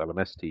Oracle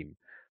LMS team,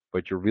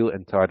 but your real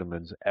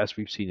entitlements, as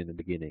we've seen in the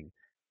beginning,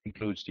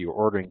 includes your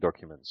ordering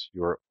documents,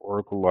 your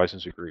Oracle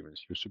license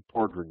agreements, your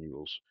support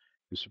renewals,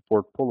 your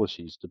support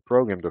policies, the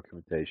program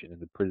documentation,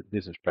 and the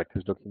business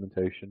practice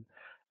documentation,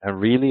 and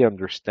really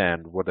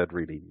understand what that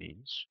really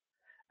means.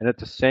 And at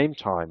the same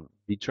time,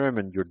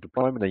 determine your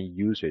deployment and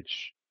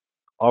usage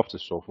of the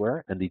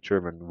software and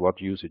determine what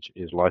usage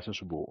is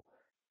licensable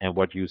and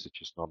what usage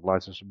is not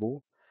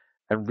licensable,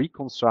 and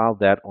reconcile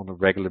that on a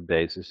regular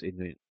basis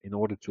in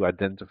order to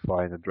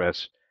identify and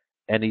address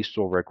any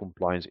software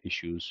compliance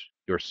issues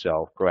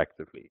yourself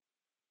proactively.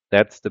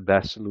 That's the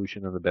best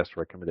solution and the best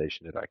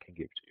recommendation that I can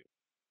give to you.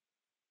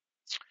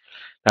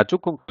 Now, to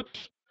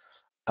conclude,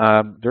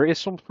 there is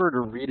some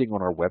further reading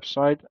on our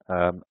website.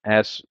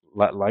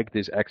 Like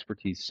this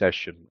expertise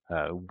session,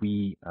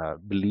 we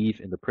believe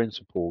in the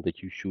principle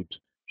that you should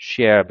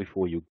share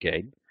before you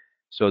gain.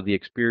 So the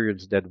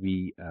experience that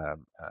we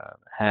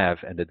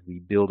have and that we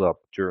build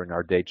up during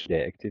our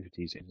day-to-day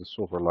activities in the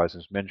software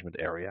license management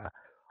area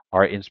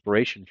are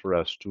inspiration for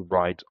us to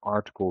write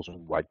articles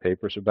and white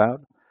papers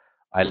about.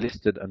 I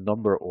listed a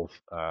number of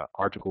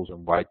articles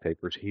and white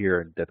papers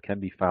here that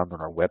can be found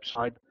on our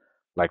website,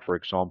 like, for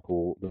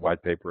example, the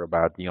white paper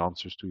about the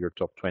answers to your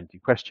top 20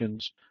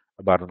 questions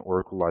about an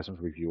Oracle license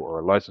review or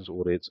a license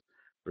audit.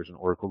 There's an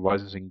Oracle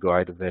licensing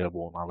guide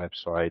available on our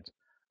website,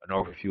 an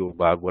overview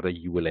about what a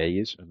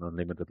ULA is, an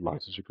unlimited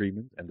license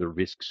agreement, and the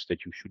risks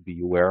that you should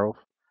be aware of.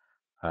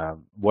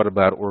 What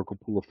about Oracle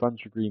Pool of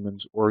Funds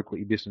agreements, Oracle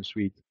e-business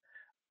suite?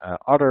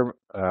 Other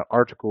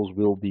articles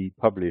will be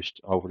published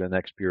over the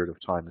next period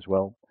of time as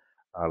well,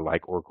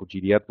 like Oracle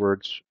GD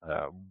AdWords,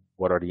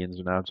 what are the ins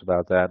and outs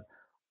about that,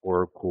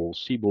 Oracle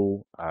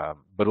Siebel,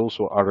 but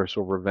also other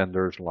software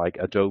vendors like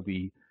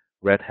Adobe,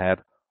 Red Hat,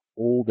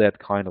 all that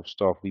kind of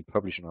stuff we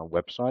publish on our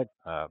website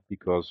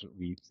because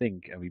we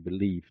think and we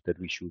believe that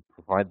we should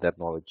provide that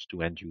knowledge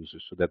to end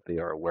users so that they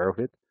are aware of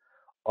it.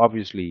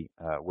 Obviously,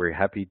 we're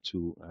happy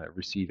to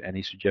receive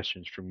any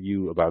suggestions from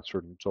you about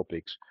certain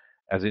topics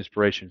as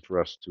inspiration for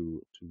us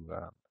to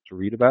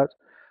read about.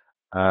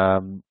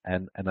 And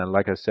then,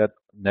 like I said,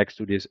 next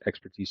to this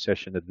expertise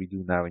session that we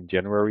do now in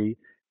January,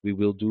 we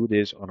will do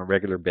this on a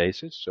regular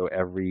basis. So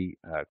every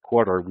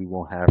quarter we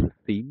will have a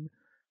theme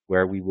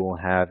where we will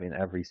have in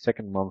every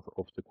second month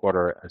of the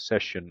quarter a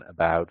session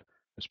about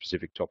a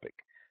specific topic.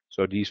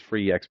 So these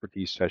free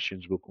expertise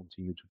sessions will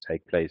continue to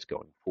take place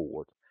going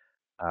forward.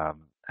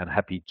 And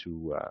happy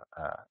to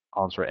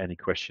answer any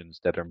questions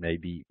that there may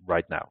be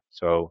right now.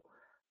 So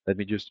let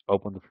me just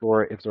open the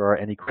floor if there are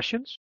any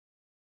questions.